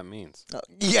what that means.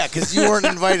 Yeah, because you weren't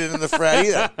invited in the frat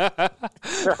either.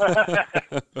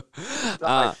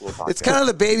 It's kind of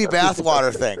the baby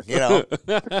bathwater thing,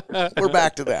 We're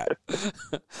back to that.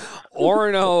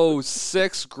 Orono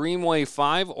 6, Greenway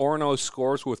 5. Orono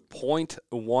scores with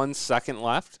 0.1 second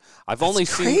left. I've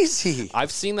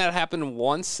seen that happen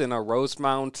once in a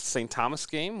Rosemount St. Thomas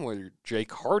game where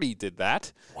Jake Hardy did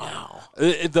that. Wow.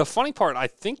 The funny part, I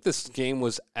think this game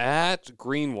was at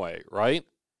Greenway, right?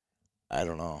 I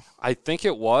don't know. I think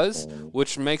it was,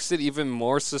 which makes it even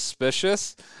more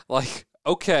suspicious. Like,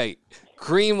 okay,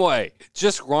 Greenway,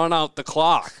 just run out the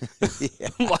clock.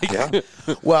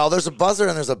 Well, there's a buzzer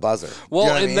and there's a buzzer.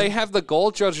 Well, and they have the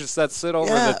goal judges that sit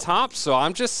over the top, so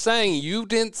I'm just saying you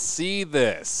didn't see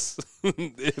this.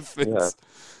 But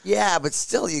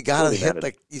still, you got to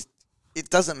hit it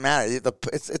doesn't matter.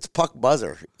 It's puck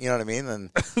buzzer. You know what I mean? And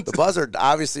the buzzer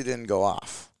obviously didn't go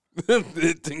off.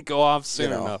 It didn't go off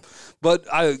soon enough. But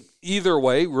either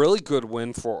way, really good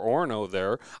win for Orono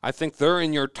there. I think they're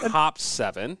in your top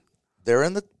 7. They're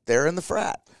in the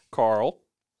frat. Carl.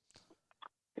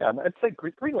 Yeah, and I'd say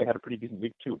Greenway had a pretty decent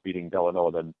week too, beating Delano.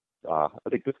 And then I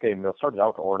think this game started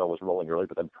out Orono was rolling early,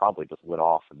 but then probably just went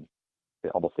off and they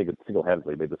almost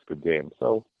single-handedly made this a good game.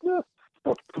 So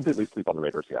don't completely sleep on the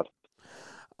Raiders yet.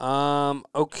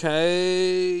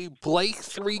 Okay, Blake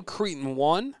 3, Cretin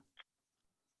 1.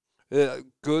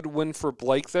 Good win for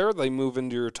Blake there. They move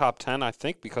into your top 10, I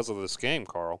think, because of this game,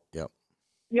 Carl. Yep.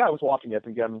 Yeah, I was watching it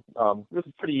again. It was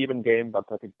a pretty even game, but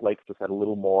I think Blake just had a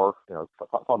little more,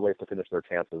 found ways to finish their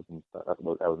chances, and that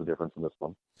was the difference in this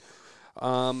one.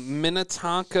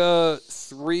 Minnetonka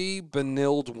 3,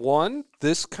 Benilde 1.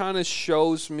 This kind of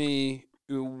shows me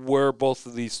where both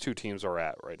of these two teams are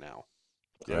at right now.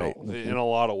 You Right. know, in a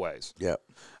lot of ways. Yep.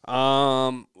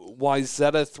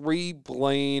 Wayzata 3,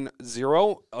 Blaine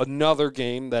 0. Another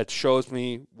game that shows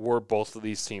me where both of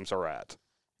these teams are at.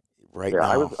 Right Yeah,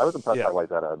 now. I was impressed Yeah. by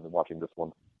Wayzata watching this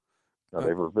one.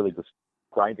 They were really just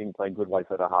grinding, playing good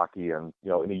Wayzata hockey, and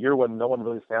in a year when no one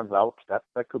really stands out, that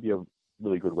could be a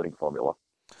really good winning formula.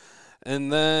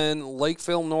 And then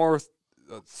Lakeville North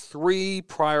 3,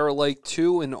 Prior Lake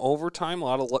 2 in overtime. A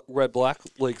lot of Red Black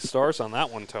Lake Stars on that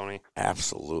one, Tony.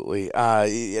 Absolutely.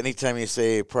 Anytime you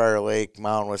say Prior Lake,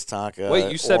 Mount Westonka.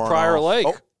 Wait, you said Orono- Prior Lake.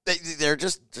 Oh, they're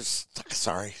just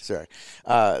sorry.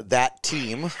 That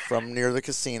team from near the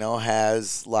casino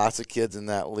has lots of kids in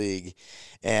that league,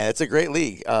 and it's a great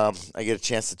league. I get a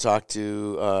chance to talk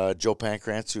to Joe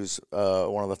Pancrantz, who's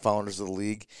one of the founders of the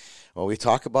league. Well, we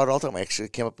talk about it all the time. I actually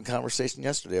came up in conversation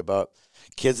yesterday about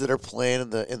kids that are playing in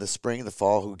the spring, the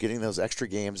fall, who are getting those extra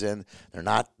games in. They're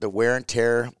not, the wear and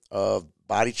tear of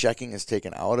body checking is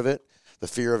taken out of it. The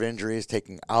fear of injury is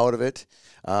taken out of it.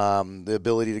 The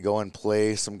ability to go and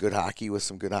play some good hockey with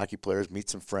some good hockey players, meet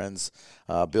some friends,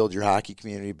 build your hockey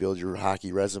community, build your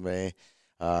hockey resume.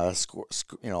 All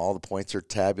the points are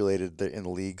tabulated in the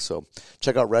league. So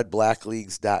check out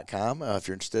redblackleagues.com if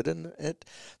you're interested in it.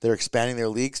 They're expanding their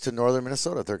leagues to northern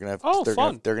Minnesota. They're gonna have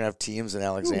they're gonna have teams in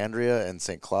Alexandria and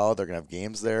St. Cloud. They're gonna have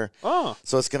games there. Oh,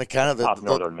 So it's gonna kind of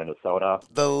Northern Minnesota.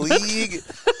 the league.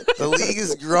 The league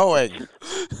is growing.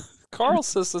 Carl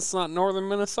says it's not northern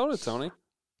Minnesota, Tony.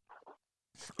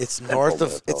 It's north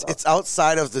of Minnesota. it's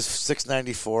outside of the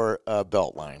 694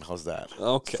 belt line. How's that?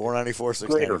 Okay. 494,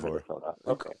 Greater 694. Minnesota.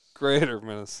 Okay. Greater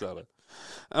Minnesota.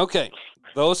 Okay.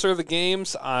 Those are the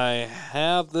games I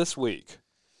have this week.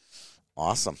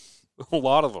 Awesome. A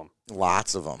lot of them.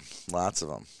 Lots of them.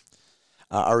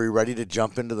 Are we ready to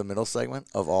jump into the middle segment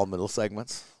of all middle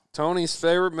segments Tony's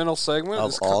favorite middle segment of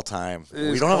is all time?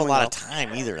 is We don't have a coming lot up. of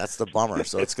time either. That's the bummer.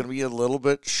 So it's going to be a little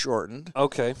bit shortened.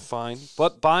 Okay, fine.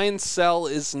 But buy and sell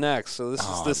is next. So this Oh,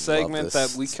 I is love the segment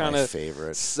this. that we It's my kind of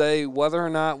favorite. say whether or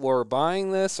not we're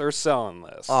buying this or selling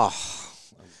this. Oh,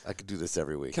 I could do this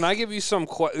every week. Can I give you some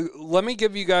let me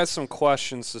give you guys some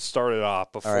questions to start it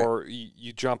off before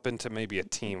you jump into maybe a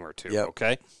team or two, Yep.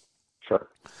 okay? Sure.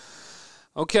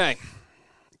 Okay.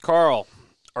 Carl,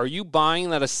 are you buying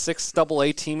that a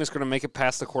 6AA team is going to make it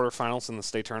past the quarterfinals in the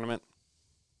state tournament?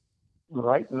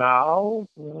 Right now,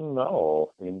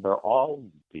 no. I mean, they're all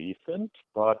decent,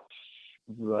 but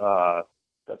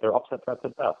they're upset threats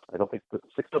at best. I don't think the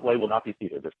 6AA will not be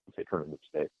seeded if the state tournament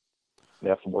today. They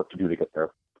have some work to do to get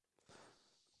there.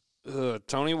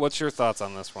 Tony, what's your thoughts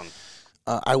on this one?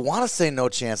 I want to say no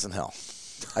chance in hell.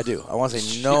 I do. I want to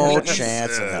say no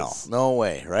chance in hell. No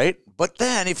way, right? But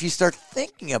then if you start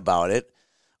thinking about it,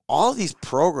 all these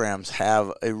programs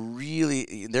have they're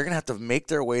going to have to make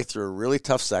their way through a really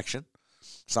tough section.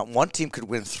 So one team could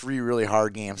win 3 really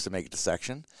hard games to make it to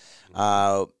section.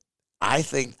 I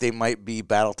think they might be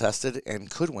battle tested and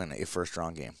could win a first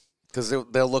round game because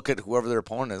they'll look at whoever their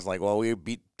opponent is like, well, we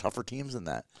beat tougher teams than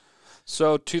that.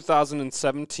 So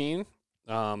 2017,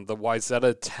 the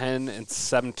Wayzata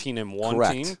 10-17 in one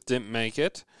Correct. team didn't make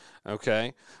it.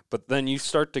 Okay, but then you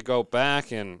start to go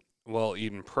back and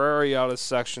Eden Prairie out of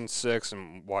Section 6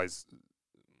 and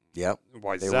Yep.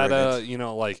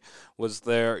 Wayzata, was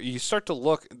there. You start to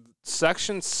look.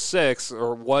 Section 6,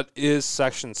 or what is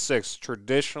Section 6,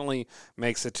 traditionally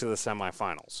makes it to the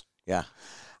semifinals. Yeah.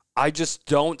 I just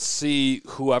don't see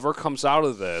whoever comes out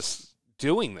of this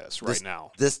doing this right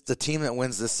now. The team that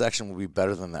wins this section will be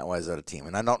better than that Wayzata team,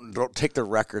 and I don't take the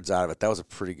records out of it. That was a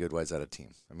pretty good Wayzata team.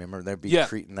 I remember they beat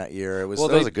Cretin that year. It was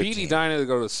that was a good beat team. Edina to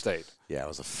go to the state. Yeah, it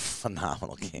was a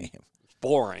phenomenal game.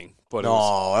 Boring, but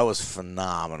That was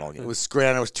phenomenal. It was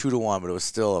great. It was 2-1, but it was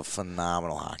still a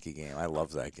phenomenal hockey game. I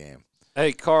loved that game.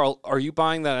 Hey, Carl, are you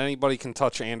buying that anybody can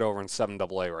touch Andover in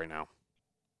 7AA right now?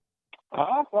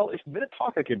 Well, if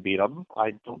Minnetonka can beat them,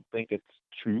 I don't think it's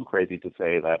too crazy to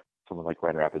say that someone like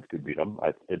Grand Rapids could beat them.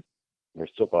 They're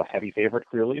still a heavy favorite,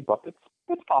 clearly, but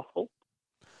it's possible.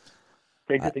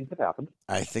 Stranger things have happened.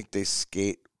 I think they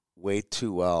skate way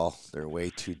too well. They're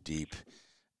way too deep.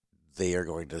 They are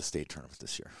going to the state tournament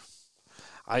this year.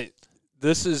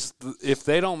 If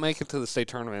they don't make it to the state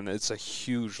tournament, it's a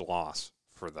huge loss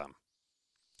for them.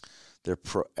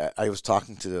 I was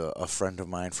talking to a friend of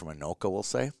mine from Anoka, we'll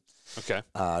say. Okay.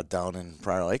 Down in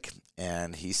Prior Lake,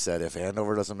 and he said if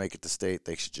Andover doesn't make it to state,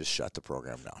 they should just shut the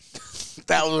program down.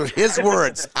 That were his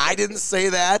words. I didn't say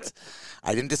that.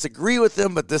 I didn't disagree with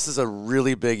him, but this is a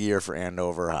really big year for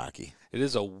Andover hockey. It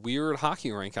is a weird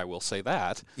hockey rink, I will say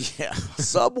that. Yeah,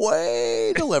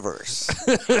 Subway delivers.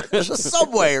 There's a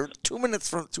Subway 2 minutes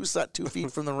from 2 feet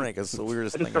from the rink. It's the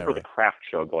weirdest I just thing remember ever. the craft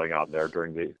show going on there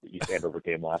during the East Andover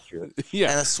game last year.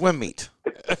 Yeah. And a swim meet.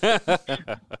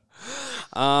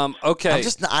 Okay.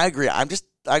 I agree. I'm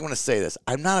going to say this.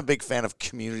 I'm not a big fan of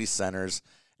community centers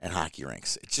and hockey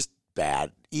rinks. It's just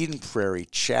bad. Eden Prairie,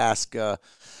 Chaska,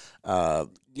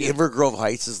 Invergrove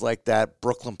Heights is like that.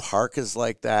 Brooklyn Park is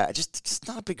like that. I just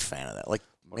not a big fan of that. Like,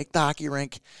 make the hockey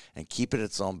rink and keep it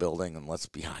its own building, and let's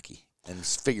be hockey and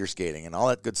figure skating and all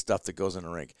that good stuff that goes in a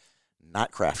rink,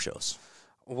 not craft shows.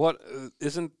 What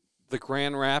isn't the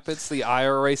Grand Rapids the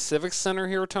IRA Civic Center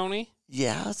here, Tony?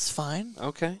 Yeah, that's fine.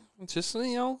 Okay, just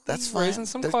That's fine. raising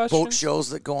some There's questions. boat shows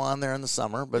that go on there in the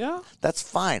summer, but Yeah. that's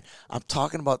fine. I'm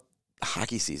talking about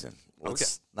hockey season.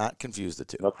 Let's not confuse the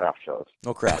two. No craft shows.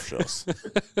 No craft shows.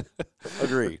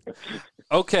 Agree.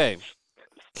 Okay,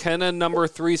 can a number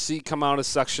 3 seed come out of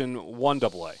Section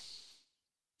 1AA?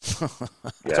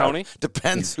 Yeah. Tony?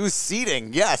 Depends who's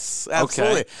seeding. Yes,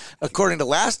 absolutely. Okay. According to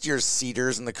last year's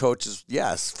seeders and the coaches,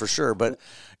 yes, for sure. But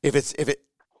if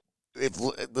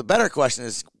the better question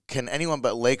is, can anyone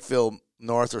but Lakeville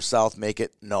North or South make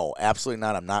it? No, absolutely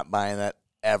not. I'm not buying that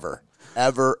ever.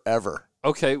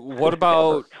 Okay, what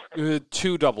about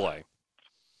 2AA?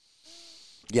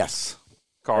 Yes.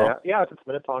 Carl? Yeah, if it's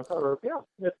Minnetonka, or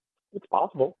it's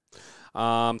possible.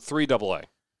 3AA.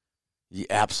 Yeah,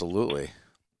 absolutely.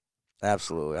 I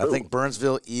think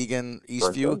Burnsville, Egan, Eastview,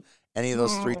 Burnsville? any of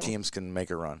those three teams can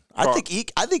make a run. I think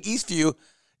Eastview,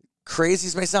 crazy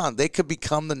as may sound, they could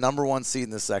become the number 1 seed in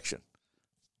this section.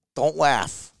 Don't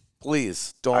laugh.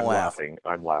 Please, don't laugh.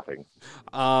 I'm laughing.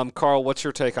 Carl, what's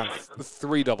your take on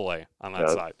 3AA on that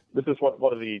side? This is one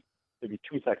of the maybe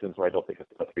 2 sections where I don't think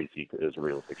a 3 seed is a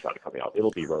realistic shot at coming out. It'll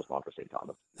be Rosemont or St.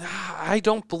 Thomas. I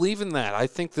don't believe in that. I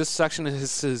think this section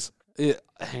is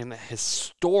an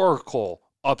historical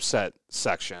upset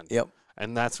section. Yep.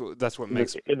 And that's what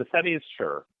makes in the semis,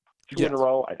 sure. 2 in a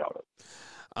row, I doubt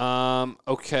it.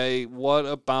 Okay, what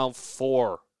about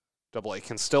 4AA?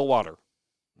 Can Stillwater?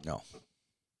 No.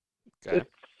 Okay.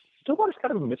 Stillwater's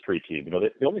kind of a mystery team.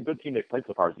 The only good team they've played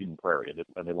so far is Eden Prairie,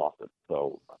 and they lost it.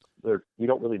 So we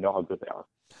don't really know how good they are.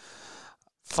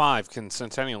 5, can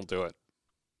Centennial do it?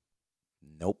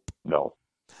 Nope. No.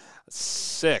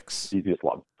 6. Easiest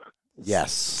one.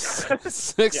 Yes.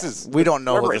 6 is We don't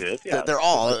know. Whatever it is, yeah. They're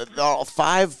all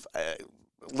 5.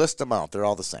 List them out. They're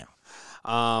all the same.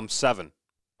 7.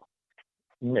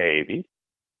 Maybe.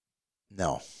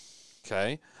 No.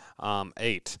 Okay.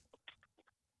 8.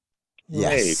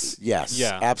 Yes. Maybe. Yes.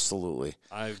 Yeah. Absolutely.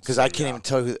 I'd Because say I can't yeah. even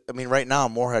tell who. I mean, right now,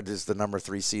 Moorhead is the number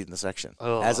 3 seed in the section.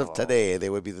 As of today, they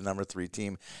would be the number 3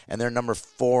 team, and they're number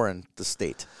 4 in the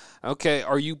state. Okay,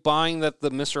 are you buying that the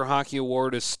Mr. Hockey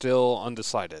Award is still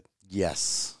undecided?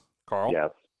 Yes. Carl?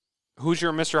 Yes. Who's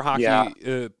your Mr.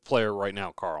 Hockey player right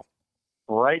now, Carl?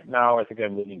 Right now, I think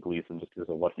I'm leaning Gleason just because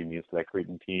of what he means to that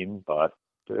Creighton team, but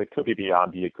it could be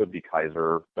Biondi, it could be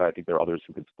Kaiser. I think there are others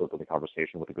who could split in the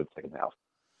conversation with a good second half.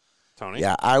 Tony?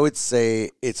 Yeah, I would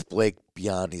say it's Blake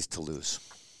Biondi's to lose.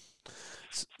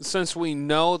 Since we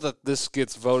know that this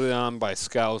gets voted on by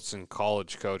scouts and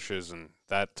college coaches and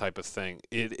that type of thing,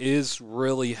 it is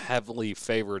really heavily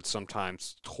favored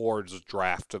sometimes towards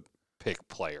draft pick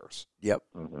players. Yep.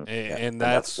 Mm-hmm. And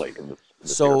that's Blake in this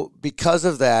So year. because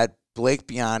of that, Blake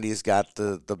Biondi's got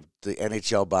the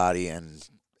NHL body, and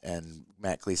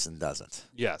Matt Gleason doesn't.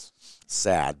 yes.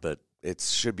 Sad, but it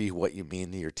should be what you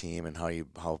mean to your team and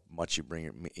how much you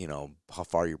bring how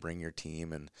far you bring your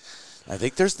team. And I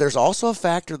think there's also a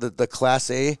factor that the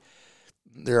Class A,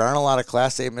 there aren't a lot of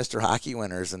Class A Mr. Hockey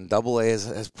winners, and Double A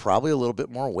has probably a little bit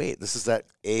more weight. This is that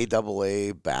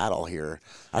A-AA battle here.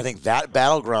 I think that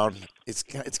battleground, it's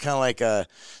kind of like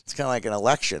an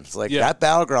election. It's like that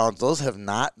battleground; those have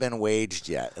not been waged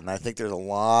yet, and I think there's a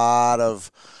lot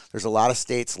of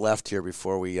states left here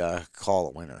before we call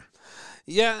a winner.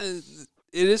 Yeah,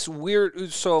 it is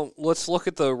weird. So let's look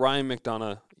at the Ryan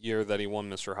McDonough year that he won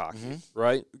Mr. Hockey,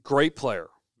 right? Great player.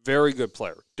 Very good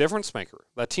player. Difference maker.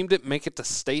 That team didn't make it to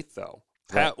state, though.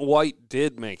 Pat White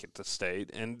did make it to state,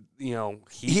 and,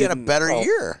 he had a better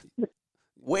year.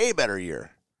 Way better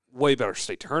year. Way better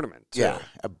state tournament, too. Yeah,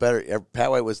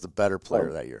 Pat White was the better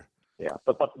player that year. Yeah,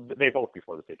 but they both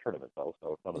before the state tournament, though,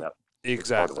 so some of that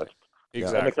Exactly. is part of it.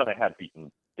 Exactly. And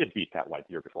McDonough did beat Pat White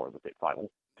the year before in the state final.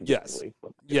 Yes.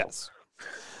 But, Yes.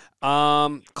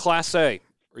 Class A.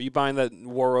 Are you buying that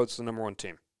Warroad's the number 1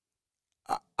 team?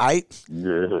 I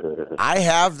know.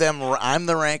 have them. I'm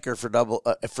the ranker for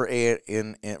for A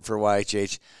for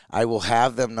YHH. I will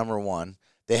have them number 1.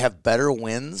 They have better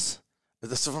wins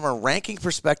So from a ranking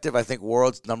perspective, I think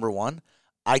Warroad's number one.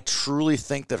 I truly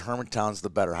think that Hermantown's the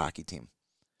better hockey team.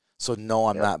 So, no,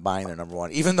 I'm not buying their number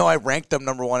one, even though I rank them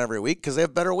number one every week because they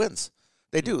have better wins.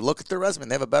 They do. Look at their resume.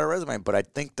 They have a better resume, but I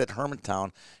think that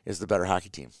Hermantown is the better hockey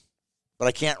team. But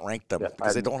I can't rank them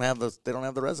because they don't have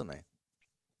the resume.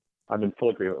 I'm in full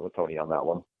agreement with Tony on that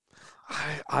one.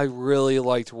 I really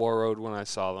liked Warroad when I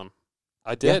saw them.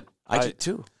 I did. Yeah, I did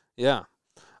too. Yeah.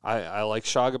 I like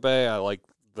Shagabe. I like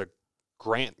the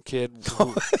Grant kid.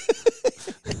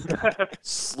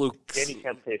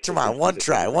 Sluke. Come on, one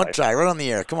try. Right on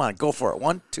the air. Come on, go for it.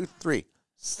 1, 2, 3.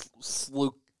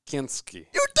 Slukinski.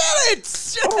 You did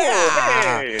it! Yeah! Oh,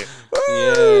 hey!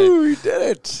 Woo, you did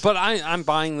it. But I'm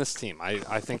buying this team.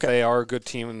 I think they are a good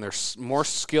team, and they're more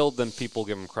skilled than people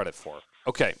give them credit for.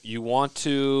 Okay, you want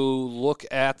to look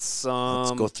at some...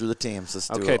 Let's go through the teams. Let's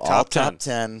do top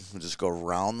 10. We'll just go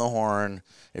round the horn.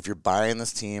 If you're buying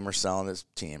this team or selling this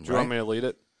team, Do you want me to lead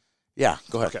it? Yeah,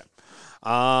 go ahead. Okay.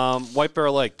 White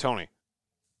Bear Lake, Tony.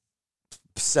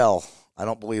 Sell. I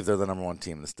don't believe they're the number one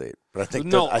team in the state. But I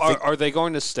think are they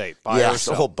going to state? Buy or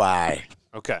sell? Buy.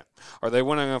 Okay. Are they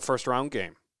winning a first-round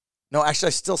game? No, actually,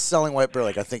 I'm still selling White Bear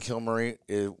Lake. I think Hill-Murray,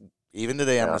 even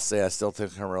today, I'm going to say I still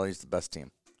think Hill-Murray is the best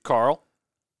team. Carl?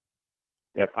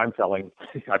 Yep, I'm selling.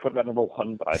 I put them at number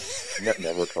one, but I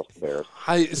never trust the Bears.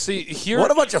 I see here. What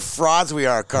a bunch of frauds we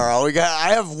are, Carl.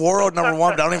 I have Warroad number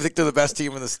one, but I don't even think they're the best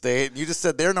team in the state. You just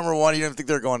said they're number one. You don't even think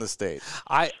they're going to state.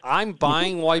 I'm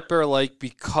buying White Bear Lake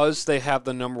because they have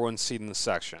the number one seed in the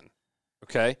section.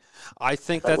 Okay, I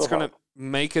think that's going to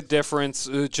make a difference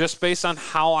just based on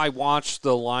how I watched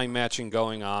the line matching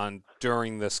going on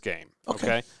during this game.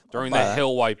 Okay, during the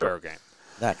Hill White Bear game.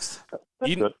 Next,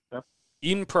 That's good. Yeah.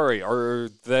 Eden Prairie, are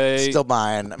they still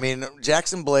buying? I mean,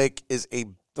 Jackson Blake is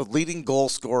the leading goal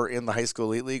scorer in the high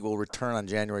school elite league. Will return on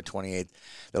January 28th.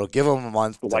 That'll give him a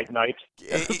month. The White Knight.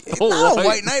 Not a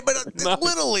White Knight, but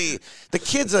literally, the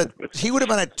kid's he would have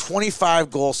been a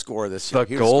 25 goal scorer this year.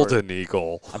 The Golden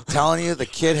Eagle? I'm telling you, the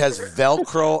kid has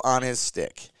Velcro on his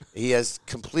stick. He has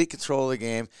complete control of the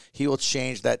game. He will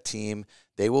change that team.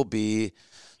 They'll be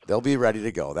ready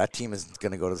to go. That team is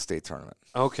going to go to the state tournament.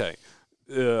 Okay.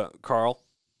 Carl?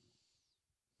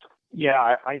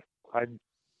 Yeah, I find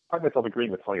myself agreeing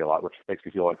with Tony a lot, which makes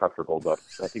me feel uncomfortable, but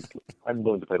I think I'm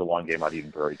willing to play the long game on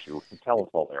Eden Prairie, too. The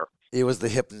talent's all there. It was the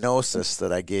hypnosis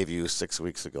that I gave you 6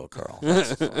 weeks ago, Carl.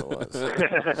 That's what it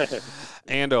was.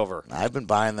 Andover. I've been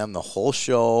buying them the whole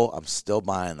show. I'm still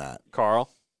buying that.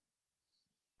 Carl?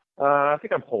 I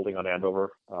think I'm holding on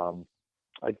Andover.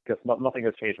 I guess nothing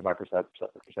has changed in my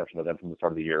perception of them from the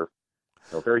start of the year.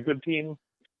 They're a very good team.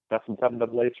 Best in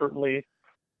 7AA, certainly.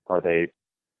 Are they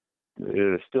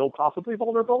still possibly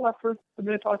vulnerable after the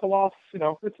Minnetonka loss?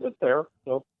 It's there.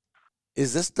 So,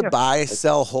 is this the buy,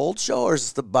 sell, hold show, or is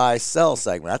this the buy, sell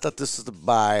segment? I thought this was the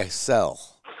buy, sell.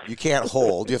 You can't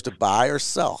hold. You have to buy or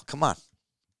sell. Come on.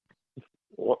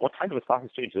 What kind of a stock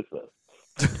exchange is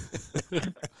this?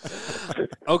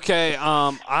 Okay,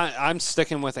 I'm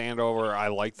sticking with Andover. I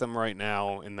like them right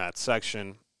now in that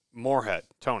section. Moorhead,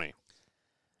 Tony.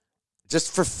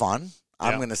 Just for fun,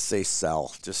 I'm going to say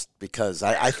sell, just because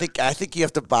I think you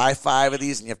have to buy 5 of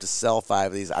these and you have to sell 5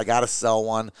 of these. I got to sell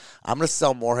one. I'm going to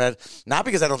sell Moorhead, not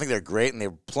because I don't think they're great and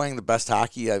they're playing the best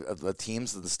hockey of the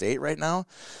teams of the state right now,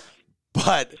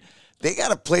 but they got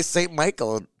to play St.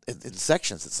 Michael in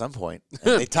sections at some point.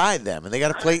 And they tied them, and they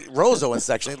got to play Roseau in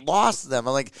section. They lost them.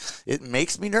 I'm like, it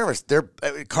makes me nervous.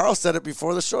 Carl said it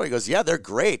before the show. He goes, yeah, they're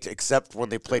great, except when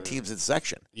they play teams in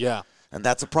section. Yeah. And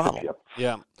that's a problem.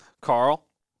 Yeah. Carl?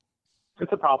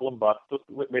 It's a problem, but just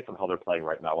based on how they're playing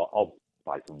right now, I'll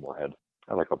buy some Moorhead.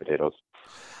 I like my potatoes.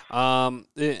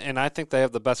 And I think they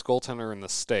have the best goaltender in the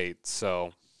state,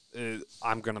 so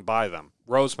I'm going to buy them.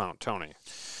 Rosemount, Tony.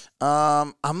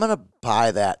 I'm going to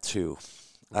buy that too.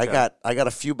 Okay. I got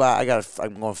a few buy.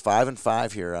 I'm going 5 and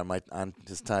 5 here on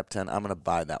his top 10. I'm going to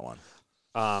buy that one.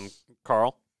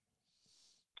 Carl?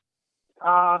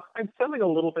 I'm selling a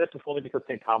little bit, just only because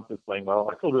St. Thomas is playing well.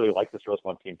 I still really like this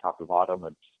Rosemount team top to bottom,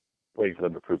 and just waiting for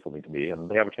them to prove something to me, and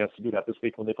they have a chance to do that this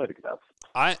week when they play the Cadets.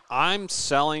 I'm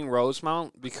selling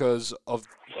Rosemount because of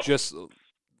just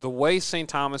the way St.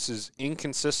 Thomas is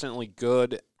inconsistently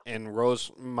good, and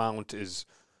Rosemount is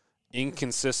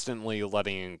inconsistently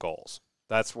letting in goals.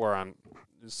 That's where I'm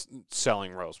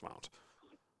selling Rosemount.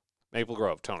 Maple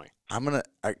Grove, Tony. I'm gonna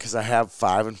because I have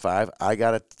 5 and 5. I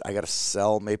gotta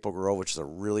sell Maple Grove, which is a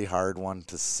really hard one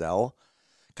to sell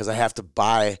because I have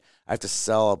to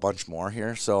sell a bunch more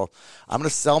here. So I'm gonna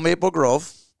sell Maple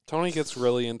Grove. Tony gets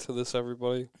really into this,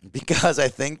 everybody. Because I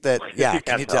think that,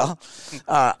 can you tell?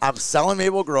 I'm selling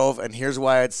Maple Grove, and here's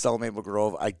why I'd sell Maple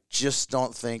Grove. I just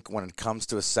don't think when it comes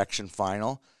to a section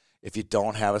final, if you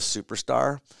don't have a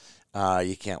superstar,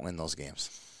 you can't win those games.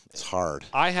 It's hard.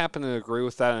 I happen to agree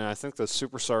with that, and I think the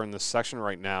superstar in this section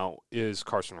right now is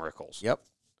Carson Rickles. Yep,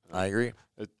 I agree.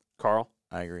 Carl?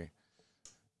 I agree.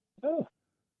 Oh,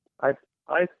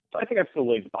 I think I'm still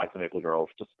willing to buy some Maple Grove,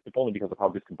 just if only because of how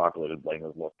discombobulated Blaine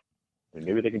has looked. I mean,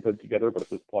 maybe they can put it together, but at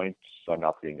this point, I'm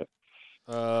not seeing it.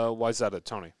 Why is that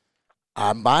Tony?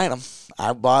 I'm buying them.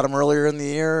 I bought them earlier in the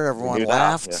year. Everyone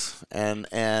laughed, yeah.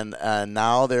 and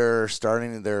now they're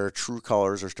starting. Their true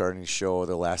colors are starting to show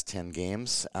the last 10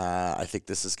 games. I think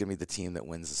this is going to be the team that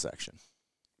wins the section.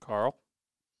 Carl?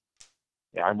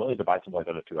 Yeah, I'm willing to buy some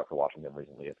Wayzata too after watching them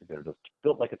recently. I think they're just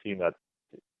built like a team that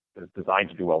is designed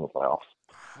to do well in the playoffs.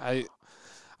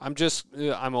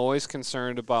 I'm always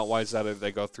concerned about Wayzata.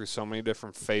 They go through so many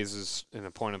different phases in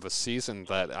a point of a season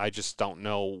that I just don't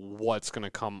know what's going to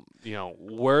come,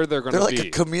 where they're going to be. They're like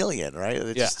a chameleon, right?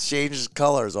 They just change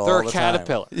colors all the time. They're a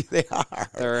caterpillar. They are.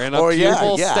 They're in a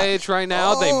pupal stage right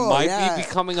now. They might be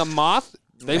becoming a moth.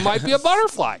 They might be a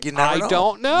butterfly. I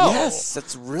don't know. Yes,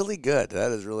 that's really good.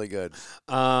 That is really good.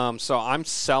 So I'm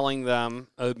selling them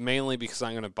mainly because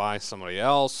I'm going to buy somebody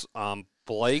else.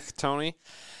 Blake, Tony?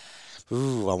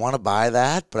 Ooh, I want to buy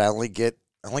that, but I only get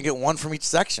one from each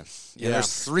section. Yeah,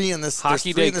 there's 3 in this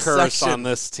Hockey Day curse section. On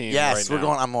this team. Yes, right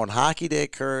now. I'm on Hockey Day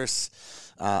curse.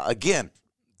 Again,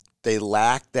 they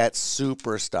lack that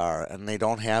superstar, and they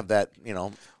don't have that.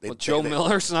 Joe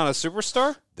Miller's not a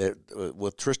superstar.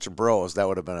 With Tristan Burroughs, that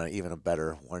would have been even a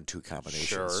better 1-2 combination.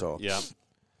 Sure. So yeah,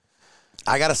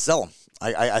 I got to sell them.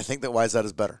 I think that Wayzata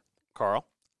is better. Carl.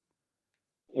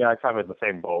 Yeah, I'm kind of in the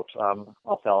same boat.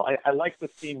 I'll sell. I like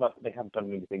this team, but they haven't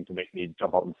done anything to make me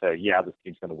jump up and say, yeah, this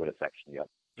team's going to win a section yet.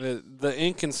 The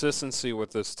inconsistency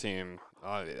with this team,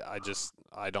 I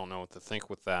don't know what to think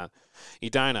with that.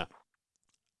 Edina.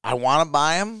 I want to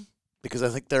buy them because I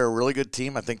think they're a really good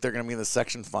team. I think they're going to be in the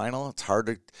section final. It's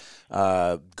hard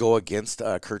to go against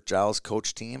Kurt Giles'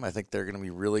 coach team. I think they're going to be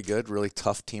really good, really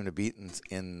tough team to beat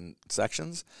in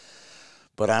sections.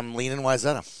 But I'm leaning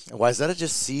Wayzata. Wayzata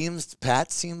just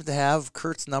Pat seems to have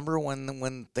Kurt's number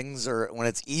when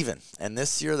it's even. And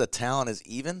this year the talent is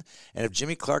even. And if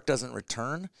Jimmy Clark doesn't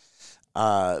return,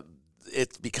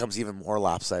 it becomes even more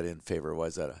lopsided in favor of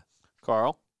Wayzata.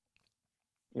 Carl?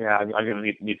 Yeah, I'm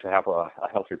going to need to have a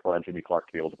health report on Jimmy Clark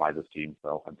to be able to buy this team,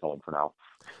 so I'm selling for now.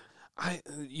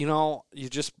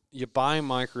 You buy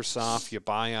Microsoft, you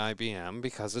buy IBM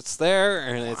because it's there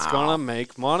and it's going to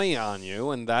make money on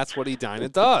you, and that's what Edina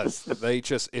does.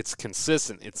 It's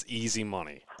consistent. It's easy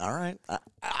money. All right.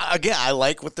 Again, I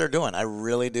like what they're doing. I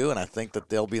really do, and I think that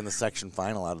they'll be in the section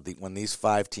final when these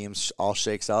 5 teams all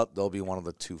shakes out. They'll be one of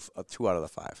the two out of the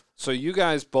 5. So you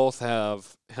guys both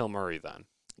have Hill Murray then.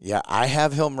 Yeah, I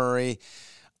have Hill Murray.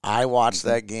 I watched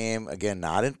that game, again,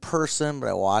 not in person, but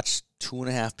I watched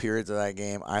 2.5 periods of that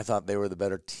game. I thought they were the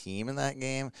better team in that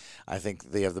game. I think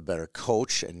they have the better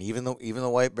coach, and even the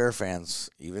White Bear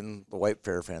fans,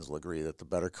 will agree that the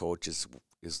better coach is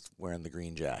wearing the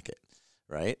green jacket,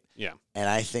 right? Yeah. And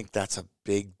I think that's a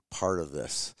big part of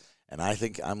this. And I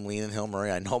think I'm leaning Hill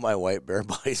Murray. I know my White Bear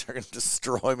buddies are going to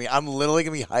destroy me. I'm literally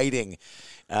going to be hiding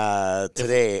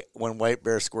today when White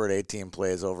Bear Squared A team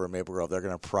plays over in Maple Grove. They're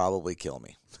going to probably kill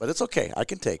me. But it's okay. I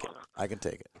can take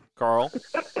it. Carl?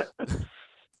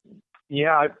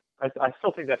 Yeah, I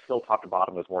still think that still top to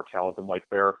bottom is more talent than White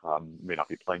Bear. May not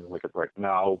be playing like it right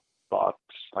now, but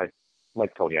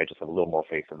like Tony, I just have a little more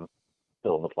faith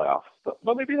still in the playoffs.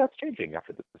 But maybe that's changing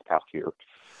after this past year.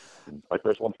 White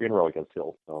Bear's won 3 in a row against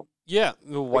Hill. So yeah,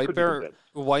 the White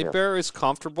Bear is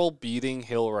comfortable beating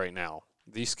Hill right now.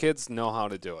 These kids know how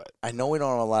to do it. I know we don't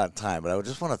have a lot of time, but I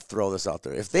just want to throw this out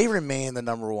there. If they remain the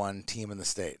number 1 team in the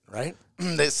state, right?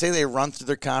 They say they run through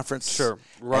their conference. Sure.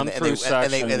 Through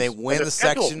sections. And they win the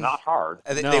section. Not hard.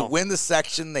 And they win the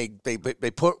section. They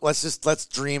put let's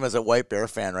dream as a White Bear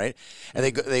fan, right? And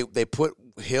they put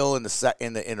Hill in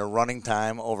a running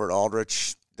time over at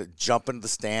Aldrich. Jump into the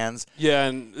stands. Yeah,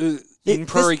 and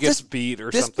Prairie gets beat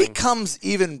or something. This becomes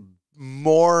even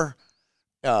more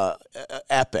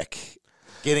epic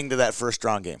getting to that first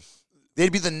round game.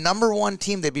 They'd be the number 1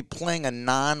 team. They'd be playing a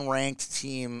non-ranked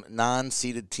team,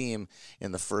 non-seeded team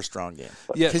in the first round game.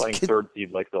 Yeah, playing 3rd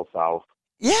seed Lakeville South.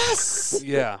 Yes.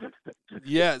 Yeah.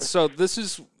 Yeah, so this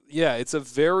is it's a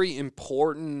very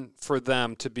important for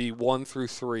them to be 1 through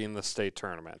 3 in the state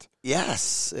tournament.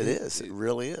 Yes, it is. It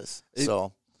really is.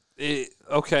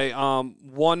 Okay,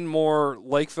 one more.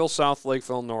 Lakeville South,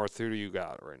 Lakeville North. Who do you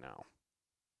got right now?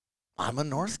 I'm a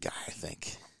North guy, I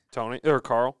think. Tony or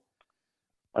Carl?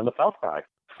 I'm the South guy.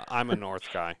 I'm a North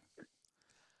guy.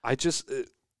 I just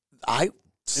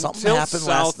Something until happened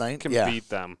South last night. can Yeah, beat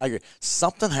them. I agree.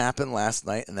 Something happened last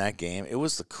night in that game. It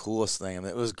was the coolest thing. I mean,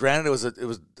 it was granted it was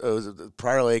a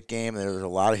Prior Lake game. And there was a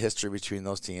lot of history between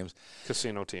those teams.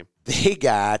 Casino team. They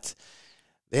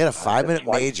had a 5-minute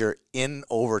major in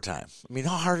overtime. I mean,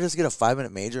 how hard it is to get a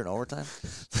 5-minute major in overtime?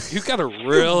 You got to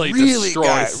really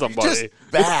destroy somebody. Just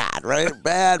bad, right?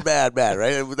 bad,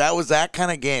 right? That was that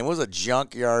kind of game. It was a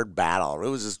junkyard battle. It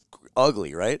was just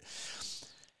ugly, right?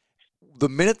 The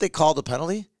minute they called the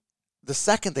penalty, the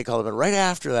second they called it, but right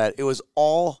after that, it was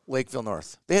all Lakeville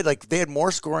North. They had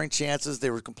more scoring chances.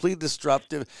 They were completely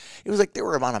disruptive. It was like they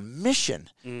were on a mission.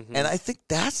 Mm-hmm. And I think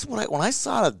that's what when I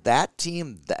saw that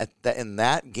team that in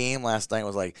that game last night,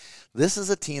 was like, this is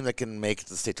a team that can make it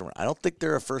to the state tournament. I don't think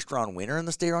they're a first-round winner in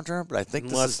the state round tournament, but I think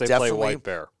Unless this is they definitely play White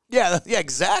Bear. Yeah,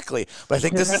 exactly. But I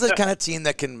think this is the kind of team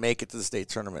that can make it to the state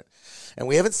tournament. And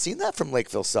we haven't seen that from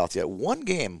Lakeville South yet. One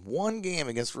game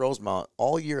against Rosemount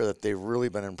all year that they've really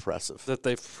been impressive. That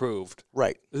they've proved.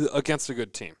 Right. Against a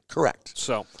good team. Correct.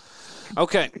 So,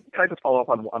 okay. Can I just follow up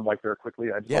on White Bear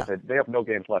quickly? I just want to say they have no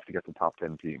games left to get the top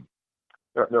 10 team.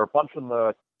 There are a bunch in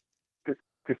the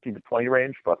 15 to 20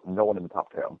 range, but no one in the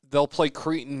top 10. They'll play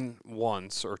Cretin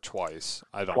once or twice.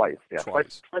 I don't Twice, yeah.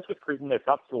 Twice. Twice with Cretin. They've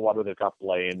got Stillwater, they've got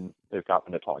Blaine, they've got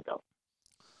Minnetonka.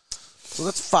 So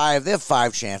that's 5. They have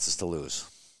 5 chances to lose.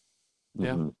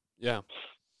 Yeah. Mm-hmm. Yeah.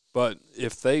 But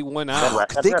if they win out,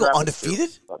 Could they go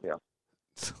undefeated? Yeah.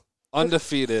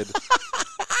 undefeated,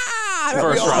 That'd be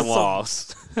first round awesome.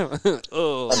 loss.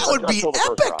 Oh. That would be Until the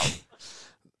first round. epic.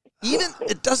 Even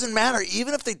it doesn't matter.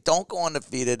 Even if they don't go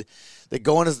undefeated, they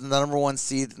go in as the number 1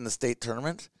 seed in the state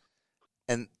tournament,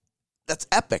 and that's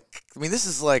epic. I mean, this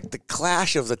is like the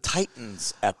Clash of the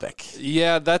Titans epic.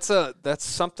 Yeah, that's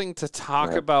something to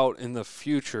talk about in the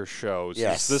future shows.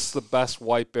 Yes. Is this the best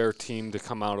White Bear team to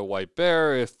come out of White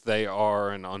Bear if they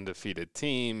are an undefeated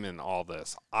team and all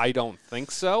this? I don't think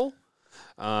so.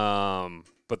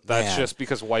 But that's Man. just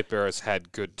because White Bear has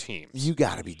had good teams. You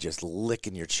got to be just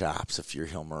licking your chops if you're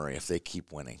Hill Murray if they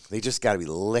keep winning. They just got to be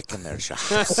licking their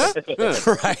chops,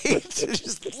 right?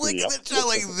 Just licking their chops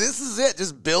like this is it.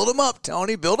 Just build them up,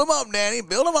 Tony. Build them up, Danny.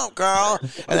 Build them up, Carl.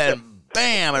 And then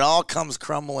bam, it all comes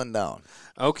crumbling down.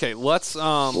 Okay, let's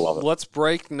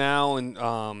break now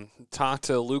and talk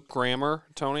to Luke Grammer,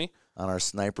 Tony. On our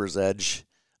Sniper's Edge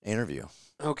interview.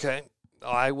 Okay,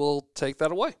 I will take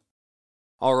that away.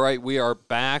 All right, we are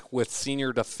back with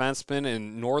senior defenseman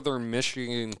and Northern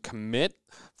Michigan commit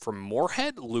from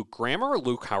Moorhead, Luke Grammer.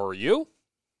 Luke, how are you?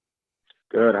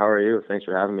 Good. How are you? Thanks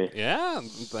for having me. Yeah,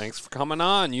 thanks for coming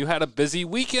on. You had a busy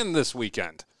weekend this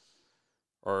weekend.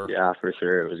 Or Yeah, for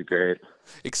sure. It was great.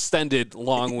 extended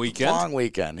long weekend. Long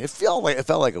weekend. It felt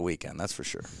like a weekend, that's for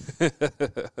sure.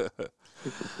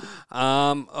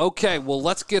 Okay, well,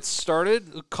 let's get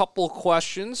started. A couple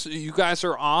questions. You guys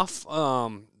are off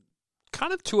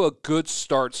kind of to a good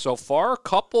start so far. A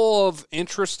couple of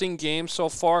interesting games so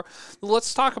far.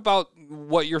 Let's talk about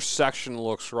what your section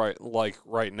looks like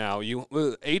right now.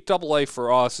 8AA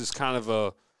for us is kind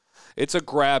of it's a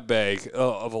grab bag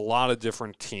of a lot of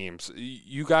different teams.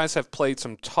 You guys have played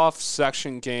some tough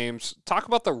section games. Talk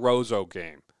about the Roseau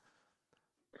game.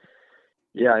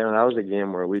 Yeah, that was a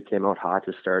game where we came out hot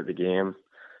to start the game.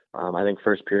 I think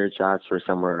first period shots were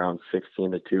somewhere around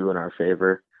 16-2 in our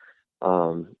favor.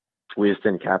 We just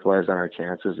didn't capitalize on our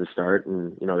chances to start,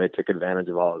 and they took advantage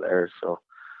of all of theirs. So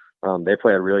they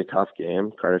play a really tough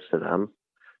game. Credits to them.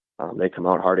 They come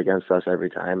out hard against us every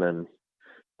time, and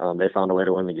they found a way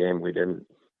to win the game. We didn't.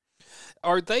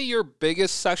 Are they your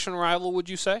biggest section rival, would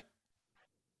you say?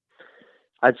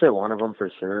 I'd say one of them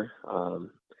for sure.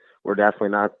 We're definitely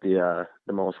not the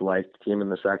most liked team in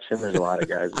the section. There's a lot of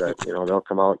guys that they'll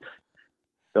come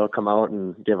out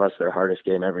and give us their hardest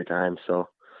game every time. So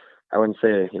I wouldn't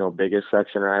say biggest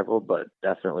section rival, but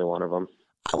definitely one of them.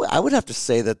 I would have to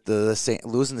say that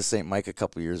losing to St. Mike a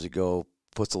couple years ago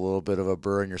puts a little bit of a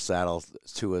burr in your saddle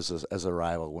too as a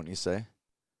rival, wouldn't you say?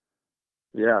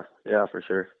 Yeah, for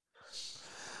sure.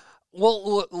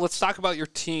 Well, let's talk about your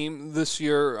team this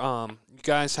year. You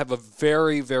guys have a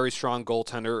very, very strong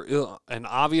goaltender, an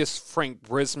obvious Frank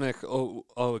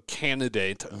Brismick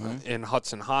candidate in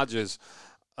Hudson Hodges.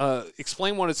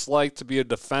 Explain what it's like to be a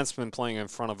defenseman playing in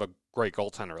front of a great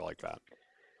goaltender like that.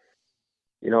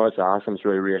 It's awesome. It's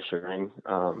really reassuring.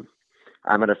 I'm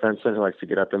a defenseman who likes to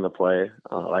get up in the play,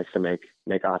 likes to make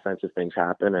offensive things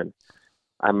happen, and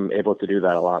I'm able to do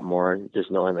that a lot more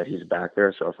just knowing that he's back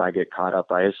there. So if I get caught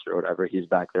up ice or whatever, he's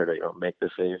back there to make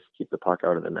the save, keep the puck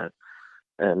out of the net.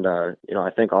 And I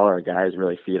think all our guys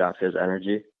really feed off his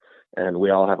energy. and we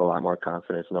all have a lot more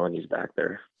confidence knowing he's back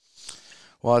there.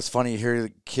 Well, it's funny you hear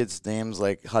the kids' names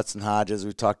like Hudson Hodges.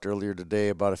 We talked earlier today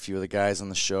about a few of the guys on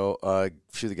the show, a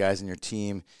few of the guys in your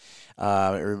team.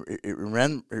 It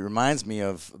reminds me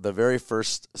of the very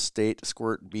first state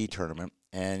Squirt B tournament,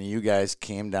 and you guys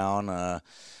came down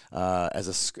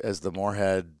as the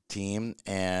Moorhead team,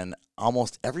 and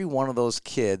almost every one of those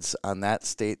kids on that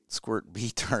state Squirt B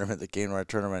tournament, the came to our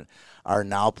tournament, are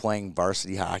now playing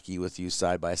varsity hockey with you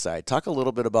side by side. Talk a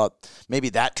little bit about maybe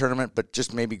that tournament, but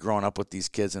just maybe growing up with these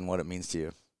kids and what it means to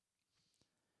you.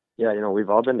 Yeah, we've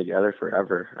all been together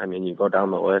forever. I mean, you go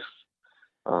down the list.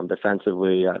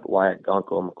 Defensively, Wyatt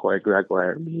Gunkel, McCoy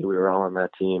Gregoire, me, we were all on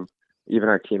that team. Even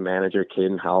our team manager,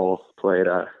 Caden Howell, played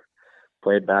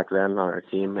back then on our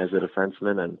team as a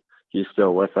defenseman, and he's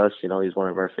still with us. He's one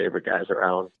of our favorite guys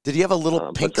around. Did he have a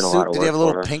little pink suit? Did he have a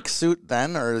little pink suit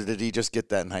then, or did he just get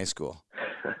that in high school?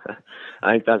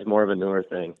 I think that's more of a newer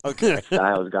thing. Okay.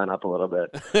 Style has gone up a little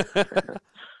bit.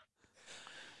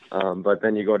 But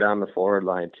then you go down the forward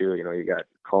line too. You got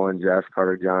Colin Jess,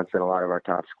 Carter Johnson, a lot of our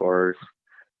top scorers.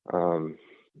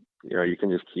 You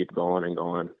can just keep going and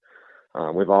going.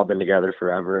 We've all been together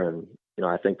forever, and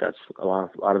I think that's a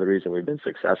lot of the reason we've been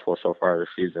successful so far this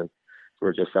season.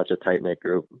 We're just such a tight-knit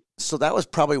group. So that was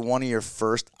probably one of your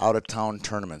first out-of-town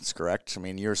tournaments, correct? I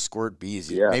mean, you're Squirt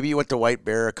Bees. Yeah. Maybe you went to White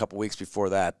Bear a couple weeks before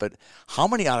that, but how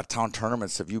many out-of-town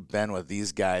tournaments have you been with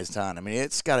these guys, Don? I mean,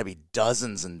 it's got to be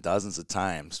dozens and dozens of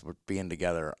times we're being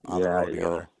together on the road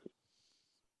together.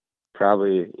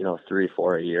 Probably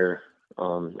 3-4 a year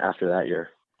after that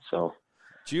year. So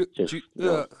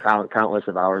countless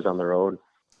of hours on the road.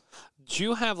 Do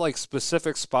you have like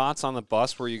specific spots on the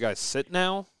bus where you guys sit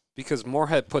now? Because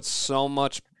Moorhead puts so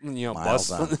much,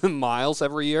 bus miles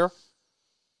every year.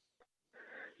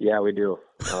 Yeah, we do,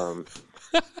 and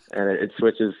it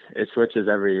switches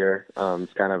every year.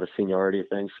 It's kind of a seniority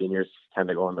thing. Seniors tend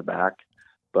to go in the back,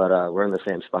 but we're in the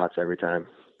same spots every time.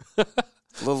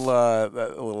 little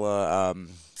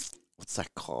what's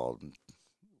that called?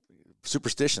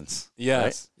 Superstitions.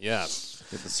 Yes, right? yes.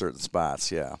 In certain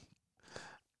spots, yeah.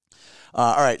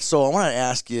 All right, so I want to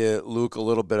ask you, Luke, a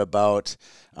little bit about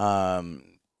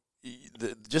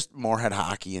just Moorhead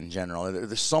hockey in general.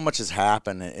 There's so much has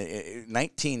happened. In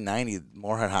 1990,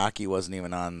 Moorhead hockey wasn't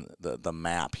even on the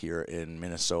map here in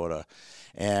Minnesota.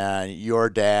 And your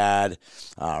dad,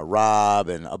 Rob,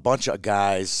 and a bunch of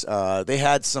guys, they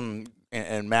had some,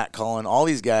 and Matt Cullen, all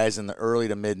these guys in the early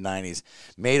to mid-'90s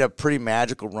made a pretty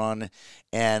magical run.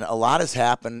 And a lot has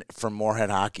happened from Moorhead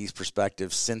hockey's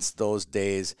perspective since those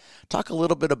days. Talk a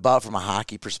little bit about, from a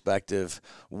hockey perspective,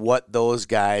 what those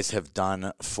guys have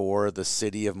done for the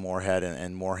city of Moorhead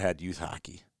and Moorhead youth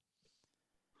hockey.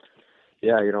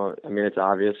 Yeah, it's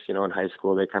obvious, in high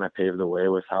school they kind of paved the way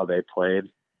with how they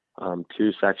played. Or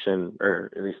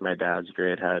at least my dad's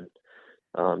grade had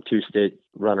 2 state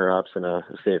runner-ups and a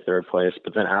state third place.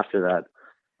 But then after that,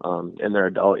 in their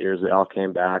adult years, they all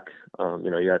came back.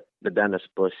 You got the Dennis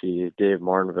Bushy, Dave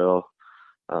Mornville,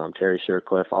 Terry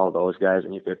Shercliffe, all those guys,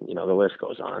 and the list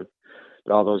goes on.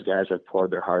 But all those guys have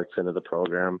poured their hearts into the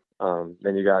program.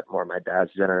 Then you got more of my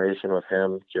dad's generation with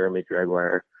him, Jeremy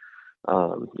Gregoire,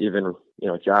 even,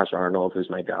 Josh Arnold,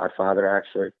 who's my godfather,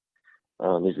 actually.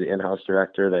 He's the in-house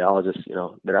director. They all just,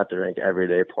 they're at the rink every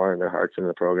day pouring their hearts into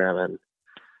the program. And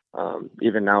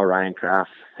even now, Ryan Kraft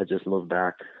had just moved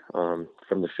back from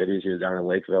the cities. He was down in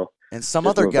Lakeville. And some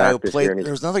other guy who played,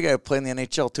 there was another guy who played in the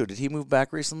NHL too. Did he move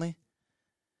back recently?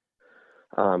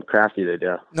 Crafty did,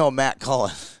 yeah. No, Matt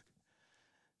Cullen.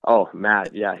 Oh,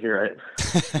 Matt, yeah, you're right.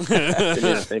 Didn't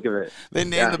even think of it. They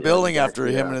named the building after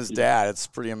him and his dad. It's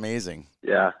pretty amazing.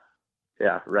 Yeah,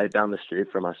 right down the street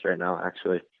from us right now,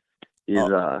 actually.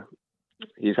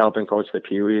 He's helping coach the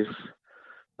Pee-wees.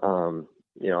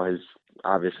 He's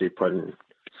obviously putting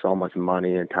so much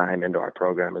money and time into our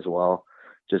program as well.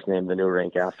 Just named the new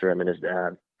rink after him and his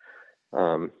dad.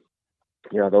 The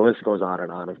list goes on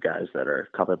and on of guys that are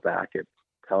coming back and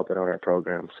helping out our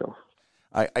program. So,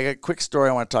 I got a quick story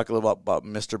I want to talk a little about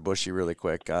Mr. Bushy really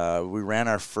quick. We ran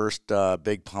our first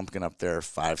big pumpkin up there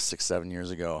 5, 6, 7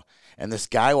 years ago, and this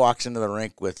guy walks into the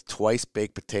rink with twice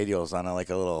baked potatoes on a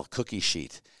little cookie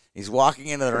sheet. He's walking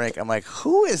into the rink. I'm like,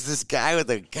 who is this guy with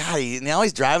the guy? Now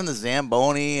he's driving the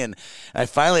Zamboni, and I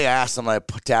finally asked him. I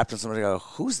tapped him. Somebody go,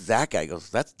 who's that guy? He goes,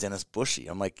 that's Dennis Bushy.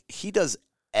 I'm like, he does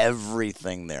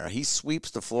everything there. He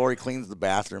sweeps the floor. He cleans the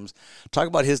bathrooms. Talk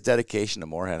about his dedication to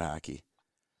Moorhead hockey.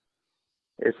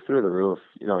 It's through the roof.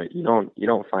 You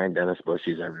don't find Dennis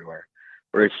Bushies everywhere.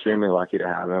 We're extremely lucky to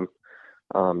have him.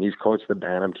 He's coached the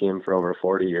Bantam team for over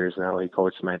 40 years now. He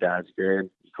coached my dad's grade.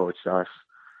 He coached us.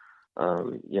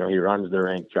 He runs the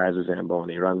rink, drives a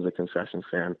Zamboni, runs the concession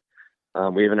stand.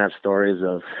 We even have stories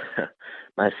of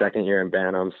my second year in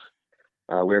Bantams.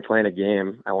 We were playing a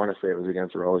game. I want to say it was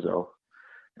against Roseau.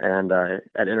 And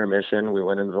at intermission, we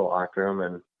went into the locker room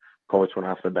and coach went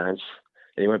off the bench.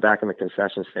 And he went back in the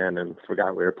concession stand and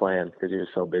forgot we were playing because he was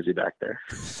so busy back there.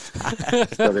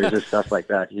 So there's just stuff like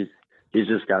that. He's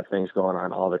just got things going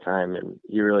on all the time, and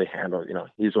he really handles,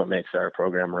 he's what makes our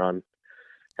program run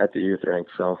at the youth rink.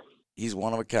 So he's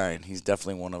one of a kind. He's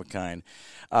definitely one of a kind.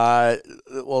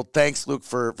 Well, thanks, Luke,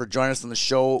 for joining us on the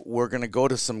show. We're going to go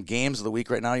to some games of the week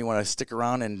right now. You want to stick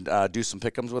around and do some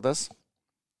pick'ems with us?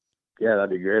 Yeah,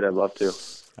 that'd be great. I'd love to.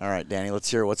 All right, Danny,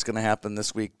 let's hear what's going to happen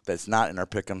this week that's not in our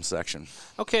pick'em section.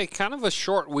 Okay, kind of a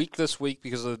short week this week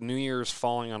because of New Year's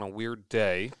falling on a weird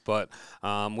day, but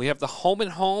we have the home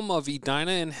and home of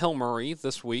Edina and Hillmurray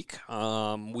this week.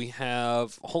 We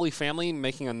have Holy Family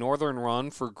making a northern run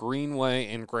for Greenway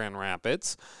and Grand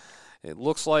Rapids. It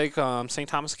looks like St.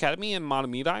 Thomas Academy and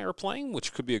Matamidi are playing,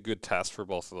 which could be a good test for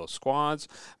both of those squads.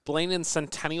 Blaine and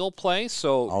Centennial play,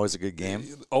 so always a good game.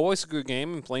 Always a good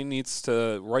game, and Blaine needs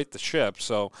to right the ship.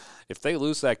 So if they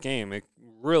lose that game, it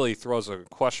really throws a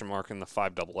question mark in the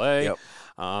 5AA. Yep.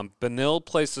 Benil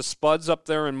plays the Spuds up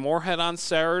there in Moorhead on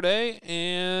Saturday,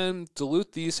 and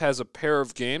Duluth East has a pair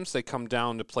of games. They come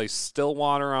down to play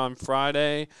Stillwater on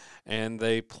Friday, and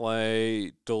they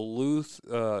play Duluth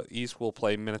East will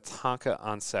play Minnetonka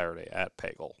on Saturday at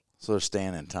Pagel. So they're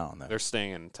staying in town then. They're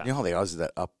staying in town. You know how they always do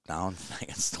that up-down thing?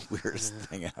 It's the weirdest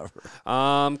thing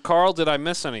ever. Carl, did I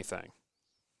miss anything?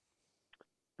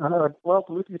 Well,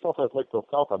 Duluth East also has Lakeville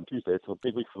South on Tuesday, so a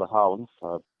big week for the Hounds.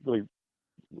 Really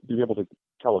be able to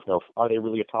tell us, are they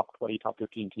really a top 20, top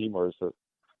 15 team, or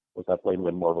was that Blaine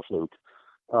win more of a fluke?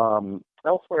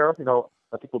 Elsewhere, I think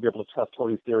we'll be able to test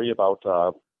Tori's theory about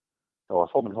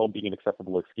home and home being an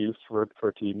acceptable excuse for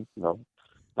a team,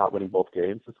 not winning both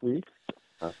games this week.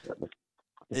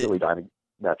 Really dining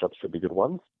matchups should be good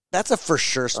ones. That's a for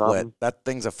sure split. That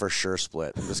thing's a for sure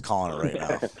split. I'm just calling it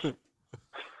right now.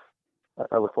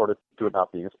 I look forward to it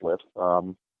not being a split.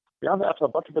 Beyond that, a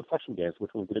bunch of good section games, which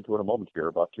we'll get into in a moment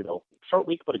here. But, short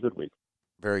week, but a good week.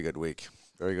 Very good week.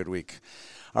 Very good week.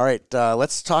 All right,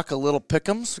 let's talk a little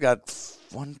pick'ems. We got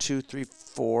 1, 2, 3,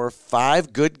 4,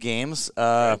 5 good games.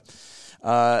 Luke,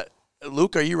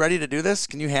 are you ready to do this?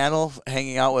 Can you handle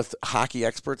hanging out with hockey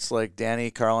experts like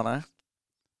Danny, Carl, and I?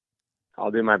 I'll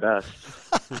do my best.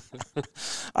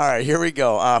 All right, here we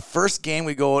go. First game,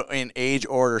 we go in age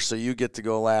order, so you get to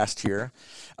go last here.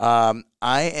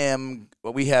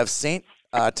 We have St.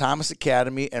 Thomas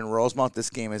Academy and Rosemount. This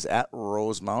game is at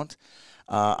Rosemount.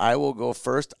 I will go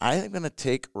first. I am going to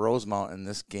take Rosemount in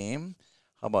this game.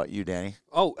 How about you, Danny?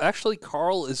 Oh, actually,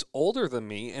 Carl is older than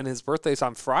me, and his birthday's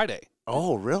on Friday.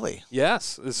 Oh, really?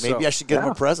 Yes. Maybe I should get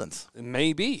him a present.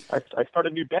 Maybe. I start a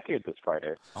new decade this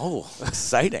Friday. Oh,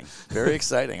 exciting. Very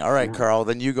exciting. All right, Carl,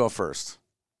 then you go first.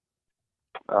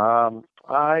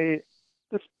 Despite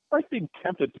being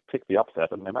tempted to pick the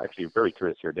upset, and I'm actually very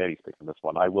curious here, Danny's picking this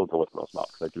one, I will go with Rosemount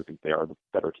because I do think they are the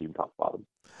better team top bottom.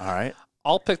 All right.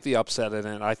 I'll pick the upset in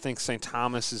it. I think St.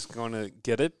 Thomas is going to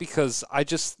get it because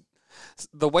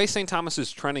the way St. Thomas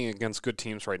is trending against good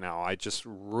teams right now, I just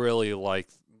really like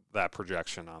that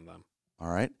projection on them.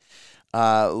 All right.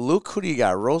 Luke, who do you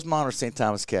got, Rosemount or St.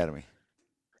 Thomas Academy?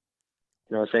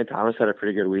 St. Thomas had a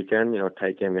pretty good weekend,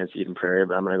 tight game against Eden Prairie,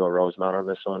 but I'm going to go Rosemount on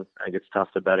this one. I think it's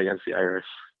tough to bet against the Irish.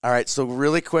 All right, so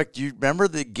really quick, do you remember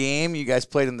the game you guys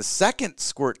played in the second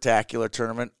Squirtacular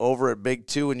tournament over at Big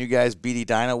 2 when you guys beat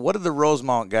Edina? What did the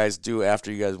Rosemount guys do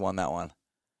after you guys won that one?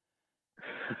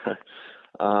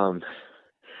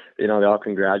 They all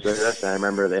congratulated us, and I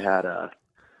remember they had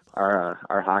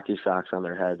our hockey socks on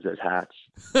their heads as hats.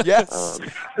 Yes.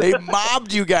 They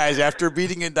mobbed you guys after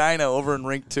beating Edina over in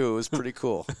Rink 2. It was pretty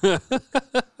cool.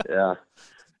 Yeah.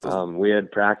 We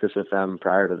had practiced with them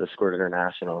prior to the Squirt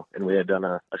International, and we had done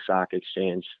a sock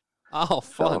exchange. Oh,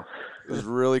 fun. So, it was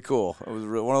really cool. It was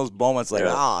one of those moments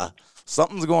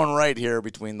something's going right here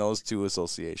between those two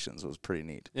associations. It was pretty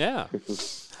neat. Yeah.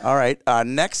 All right,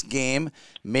 next game,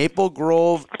 Maple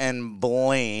Grove and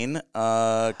Blaine.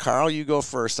 Carl, you go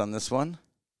first on this one.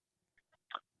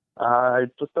 I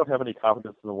just don't have any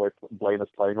confidence in the way Blaine is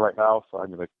playing right now, so I'm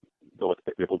going to go with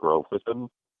Maple Grove. It's been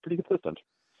pretty consistent.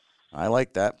 I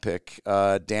like that pick.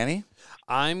 Danny?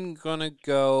 I'm going to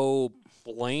go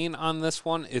Blaine on this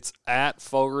one. It's at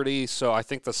Fogarty, so I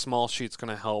think the small sheet's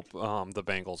going to help the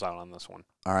Bengals out on this one.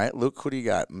 All right, Luke, who do you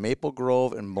got? Maple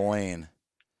Grove and Blaine.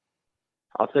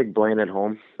 I'll take Blaine at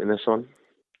home in this one.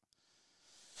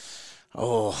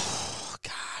 Oh,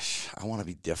 gosh. I want to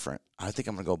be different. I think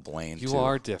I'm going to go Blaine, You too.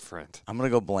 are different. I'm going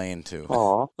to go Blaine, too.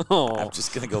 Aw. I'm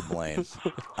just going to go Blaine.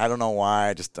 I don't know why.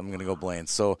 I'm going to go Blaine.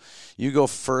 So you go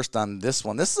first on this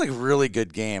one. This is a really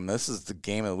good game. This is the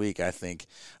game of the week, I think.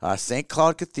 St.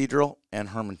 Cloud Cathedral and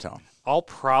Hermantown. I'll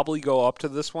probably go up to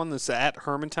this one. This is at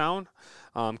Hermantown.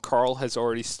 Carl has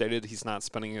already stated he's not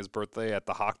spending his birthday at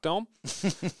the Hawk Dome.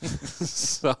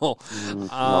 So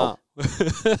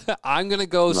I'm going to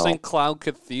go St. Cloud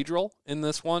Cathedral in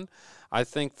this one. I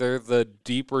think they're the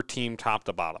deeper team top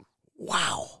to bottom.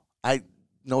 Wow.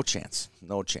 No chance.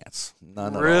 No chance.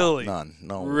 None Really? at all. None.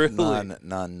 No. Really?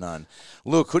 None.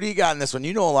 Luke, who do you got in this one?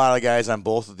 You know a lot of guys on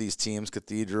both of these teams,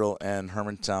 Cathedral and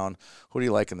Hermantown. Who do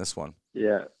you like in this one?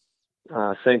 Yeah,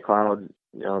 St. Cloud.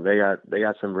 They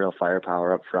got some real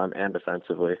firepower up front and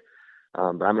defensively. But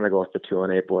I'm going to go with the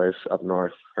 2-8 boys up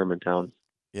north, Hermantown.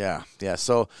 Yeah.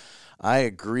 So I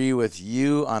agree with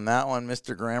you on that one,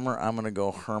 Mr. Grammer. I'm going to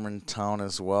go Hermantown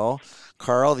as well.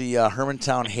 Carl, the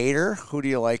Hermantown hater, who do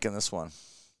you like in this one?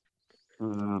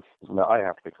 No, I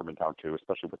have to pick Hermantown too,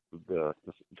 especially with the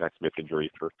Jack Smith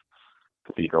injury for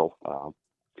Cathedral.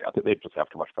 They just have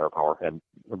too much firepower. And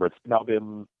remember, it's now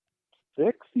been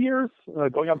 6 years,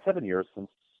 going on 7 years since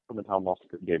Hermantown lost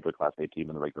a game to a Class A team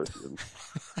in the regular season.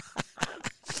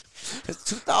 It's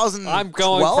 2012? I'm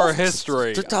going for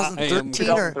history. 2013?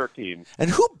 2013. And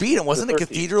who beat him? Wasn't it 13.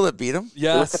 Cathedral that beat him?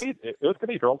 Yes. It was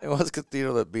Cathedral. It was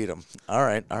Cathedral that beat him. All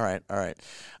right.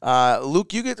 Luke,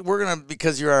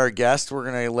 because you're our guest, we're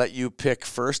gonna let you pick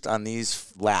first on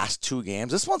these last two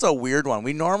games. This one's a weird one.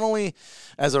 We normally,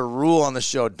 as a rule on the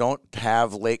show, don't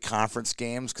have late conference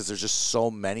games because there's just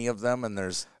so many of them, and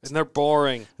they're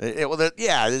boring.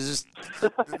 There's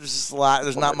just a lot.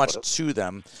 There's not much to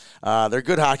them. They're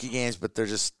good hockey games, but they're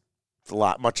just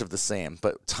much of the same.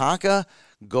 But Tonka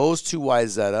goes to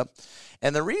Wayzata,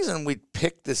 and the reason we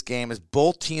picked this game is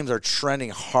both teams are trending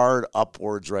hard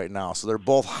upwards right now. So they're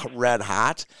both red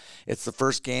hot. It's the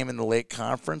first game in the late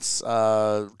conference,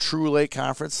 true late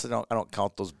conference. I don't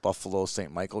count those Buffalo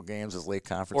St. Michael games as late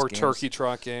conference games. Or Turkey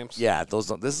Trot games. Yeah, those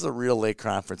don't. This is a real late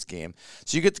conference game.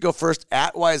 So you get to go first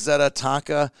at Wayzata,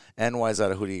 Tonka, and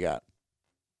Wayzata. Who do you got?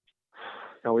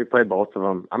 No, we played both of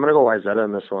them. I'm going to go Wayzata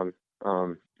in this one.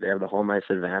 They have the home ice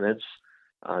advantage.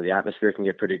 The atmosphere can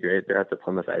get pretty great there at the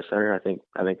Plymouth Ice Center. I think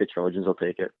the Trojans will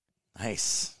take it.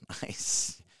 Nice.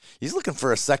 He's looking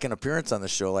for a second appearance on the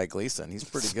show like Gleason. He's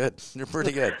pretty good. You're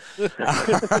pretty good. All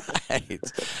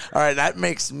right. That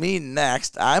makes me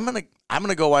next. I'm gonna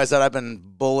go Wayzata. I've been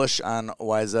bullish on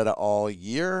Wayzata all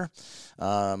year.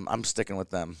 I'm sticking with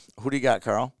them. Who do you got,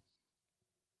 Carl?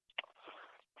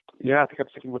 Yeah, I think I'm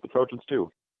sticking with the Trojans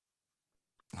too.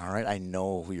 All right. I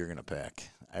know who you're gonna pick.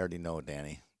 I already know,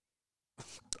 Danny.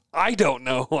 I don't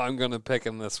know who I'm going to pick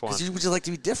in this one. Would you like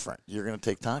to be different? You're going to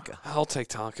take Tonka. I'll take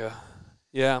Tonka.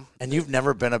 Yeah. And you've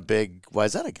never been a big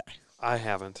Wayzata guy. I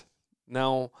haven't.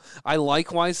 No, I like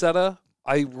Wayzata.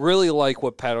 I really like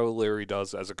what Pat O'Leary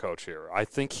does as a coach here. I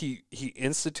think he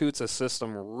institutes a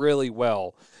system really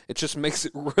well. It just makes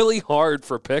it really hard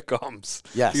for pick'ems.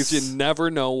 Yes. Because you never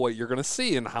know what you're going to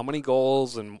see and how many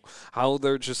goals and how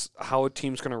a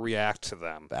team's going to react to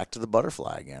them. Back to the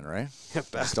butterfly again, right? Yeah,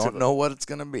 Just don't know what it's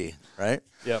going to be, right?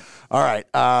 Yep. All right.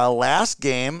 Last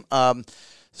game. And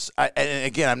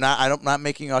again, I'm not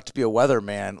making you out to be a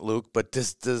weatherman, Luke. But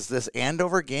does this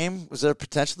Andover game? Was there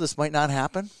potential this might not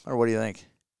happen, or what do you think?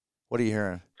 What are you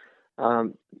hearing? I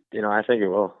think it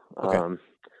will. Okay.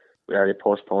 We already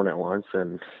postponed it once,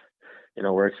 and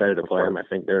we're excited to play them. I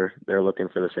think they're looking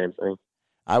for the same thing.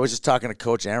 I was just talking to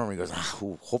Coach Amram. He goes,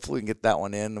 hopefully we can get that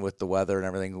one in with the weather and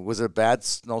everything. Was it a bad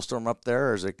snowstorm up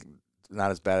there, or is it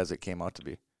not as bad as it came out to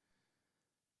be?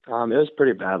 It was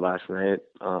pretty bad last night.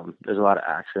 There's a lot of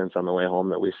accidents on the way home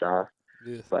that we saw,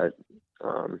 but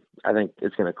I think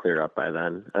it's going to clear up by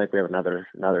then. I think we have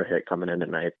another hit coming in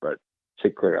tonight, but it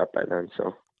should clear up by then.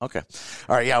 So okay,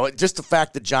 all right, yeah. Well, just the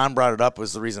fact that John brought it up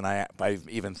was the reason I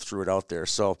even threw it out there.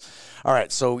 So, all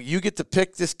right, so you get to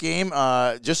pick this game.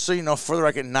 Just so you know, for the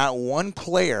record, not one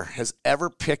player has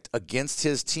ever picked against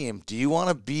his team. Do you want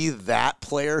to be that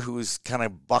player who's kind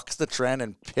of bucks the trend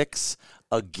and picks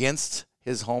against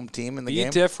his home team in the game?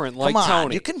 Be different like Come on,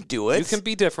 Tony. You can do it. You can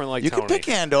be different like you Tony. You can pick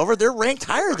Andover. They're ranked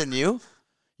higher than you.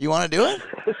 You want to do it?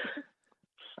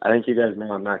 I think you guys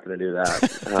know I'm not going to do that.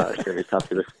 It's going to be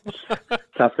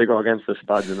tough to go against the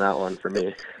Spuds in that one for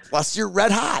me. Plus, you're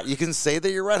red hot. You can say that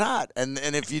you're red hot. And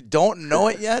if you don't know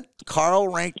it yet, Carl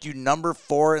ranked you number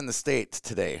 4 in the state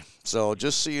today. So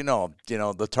just so you know,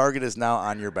 the target is now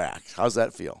on your back. How's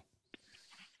that feel?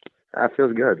 That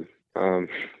feels good.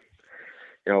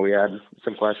 we had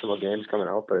some questionable games coming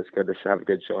out, but it's good to have a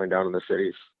good showing down in the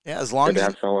cities. Yeah, as long Good to as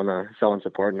have someone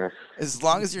supporting us. as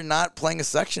long as you're not playing a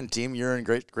section team, you're in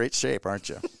great shape, aren't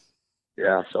you?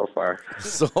 Yeah, so far.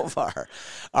 So far.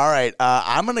 All right.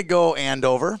 I'm going to go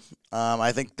Andover.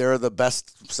 I think they're the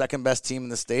second best team in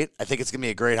the state. I think it's going to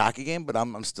be a great hockey game, but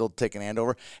I'm still taking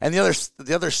Andover. And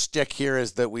the other stick here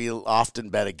is that we often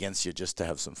bet against you just to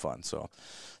have some fun. So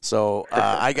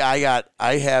I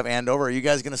have Andover. Are you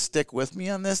guys going to stick with me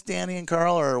on this, Danny and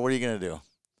Carl, or what are you going to do?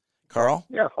 Carl?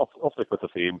 Yeah, I'll stick with the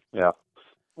theme. Yeah,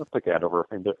 let's pick Andover.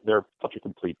 I mean, they're such a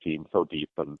complete team, so deep,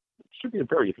 and it should be a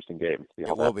very interesting game. It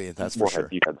will be. That's for sure.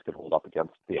 Defense can hold up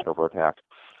against the Andover attack.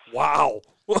 Wow.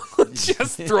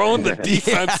 Just throwing the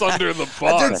defense under the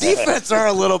bus. Their defense are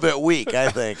a little bit weak, I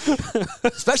think.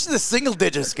 Especially the single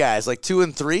digits guys, like 2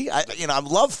 and 3. I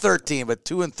love 13, but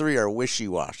 2 and 3 are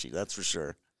wishy-washy, that's for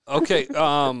sure. Okay,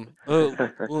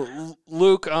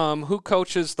 Luke, who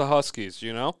coaches the Huskies, do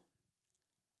you know?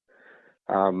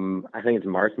 I think it's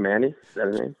Mark Manny. Is that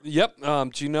his name? Yep.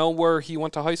 Do you know where he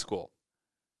went to high school?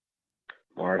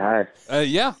 Mart High.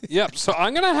 Yeah. So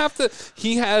I'm going to have to –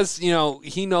 he has –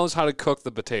 he knows how to cook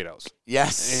the potatoes.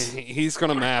 Yes. He's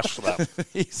going to mash them.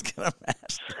 He's going to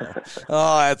mash them.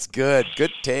 Oh, that's good.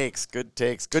 Good takes.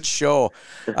 Good show.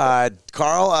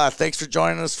 Carl, thanks for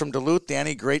joining us from Duluth.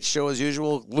 Danny, great show as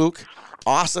usual. Luke,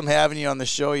 awesome having you on the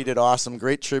show. You did awesome.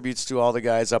 Great tributes to all the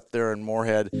guys up there in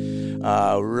Moorhead.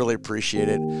 Really appreciate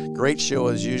it. Great show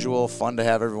as usual. Fun to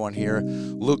have everyone here.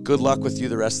 Luke, good luck with you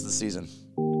the rest of the season.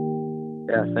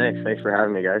 Yeah, thanks. Thanks for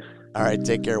having me, guys. All right,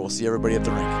 take care. We'll see everybody at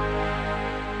the rink.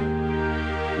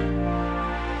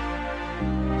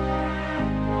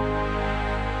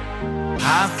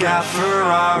 I've got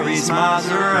Ferraris,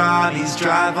 Maseratis,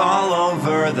 drive all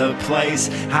over the place.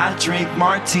 I drink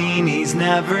martinis,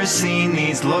 never seen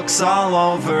these looks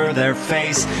all over their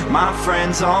face. My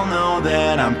friends all know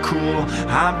that I'm cool,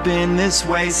 I've been this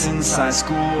way since high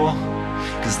school.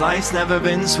 'Cause life's never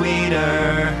been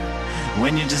sweeter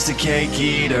when you're just a cake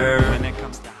eater.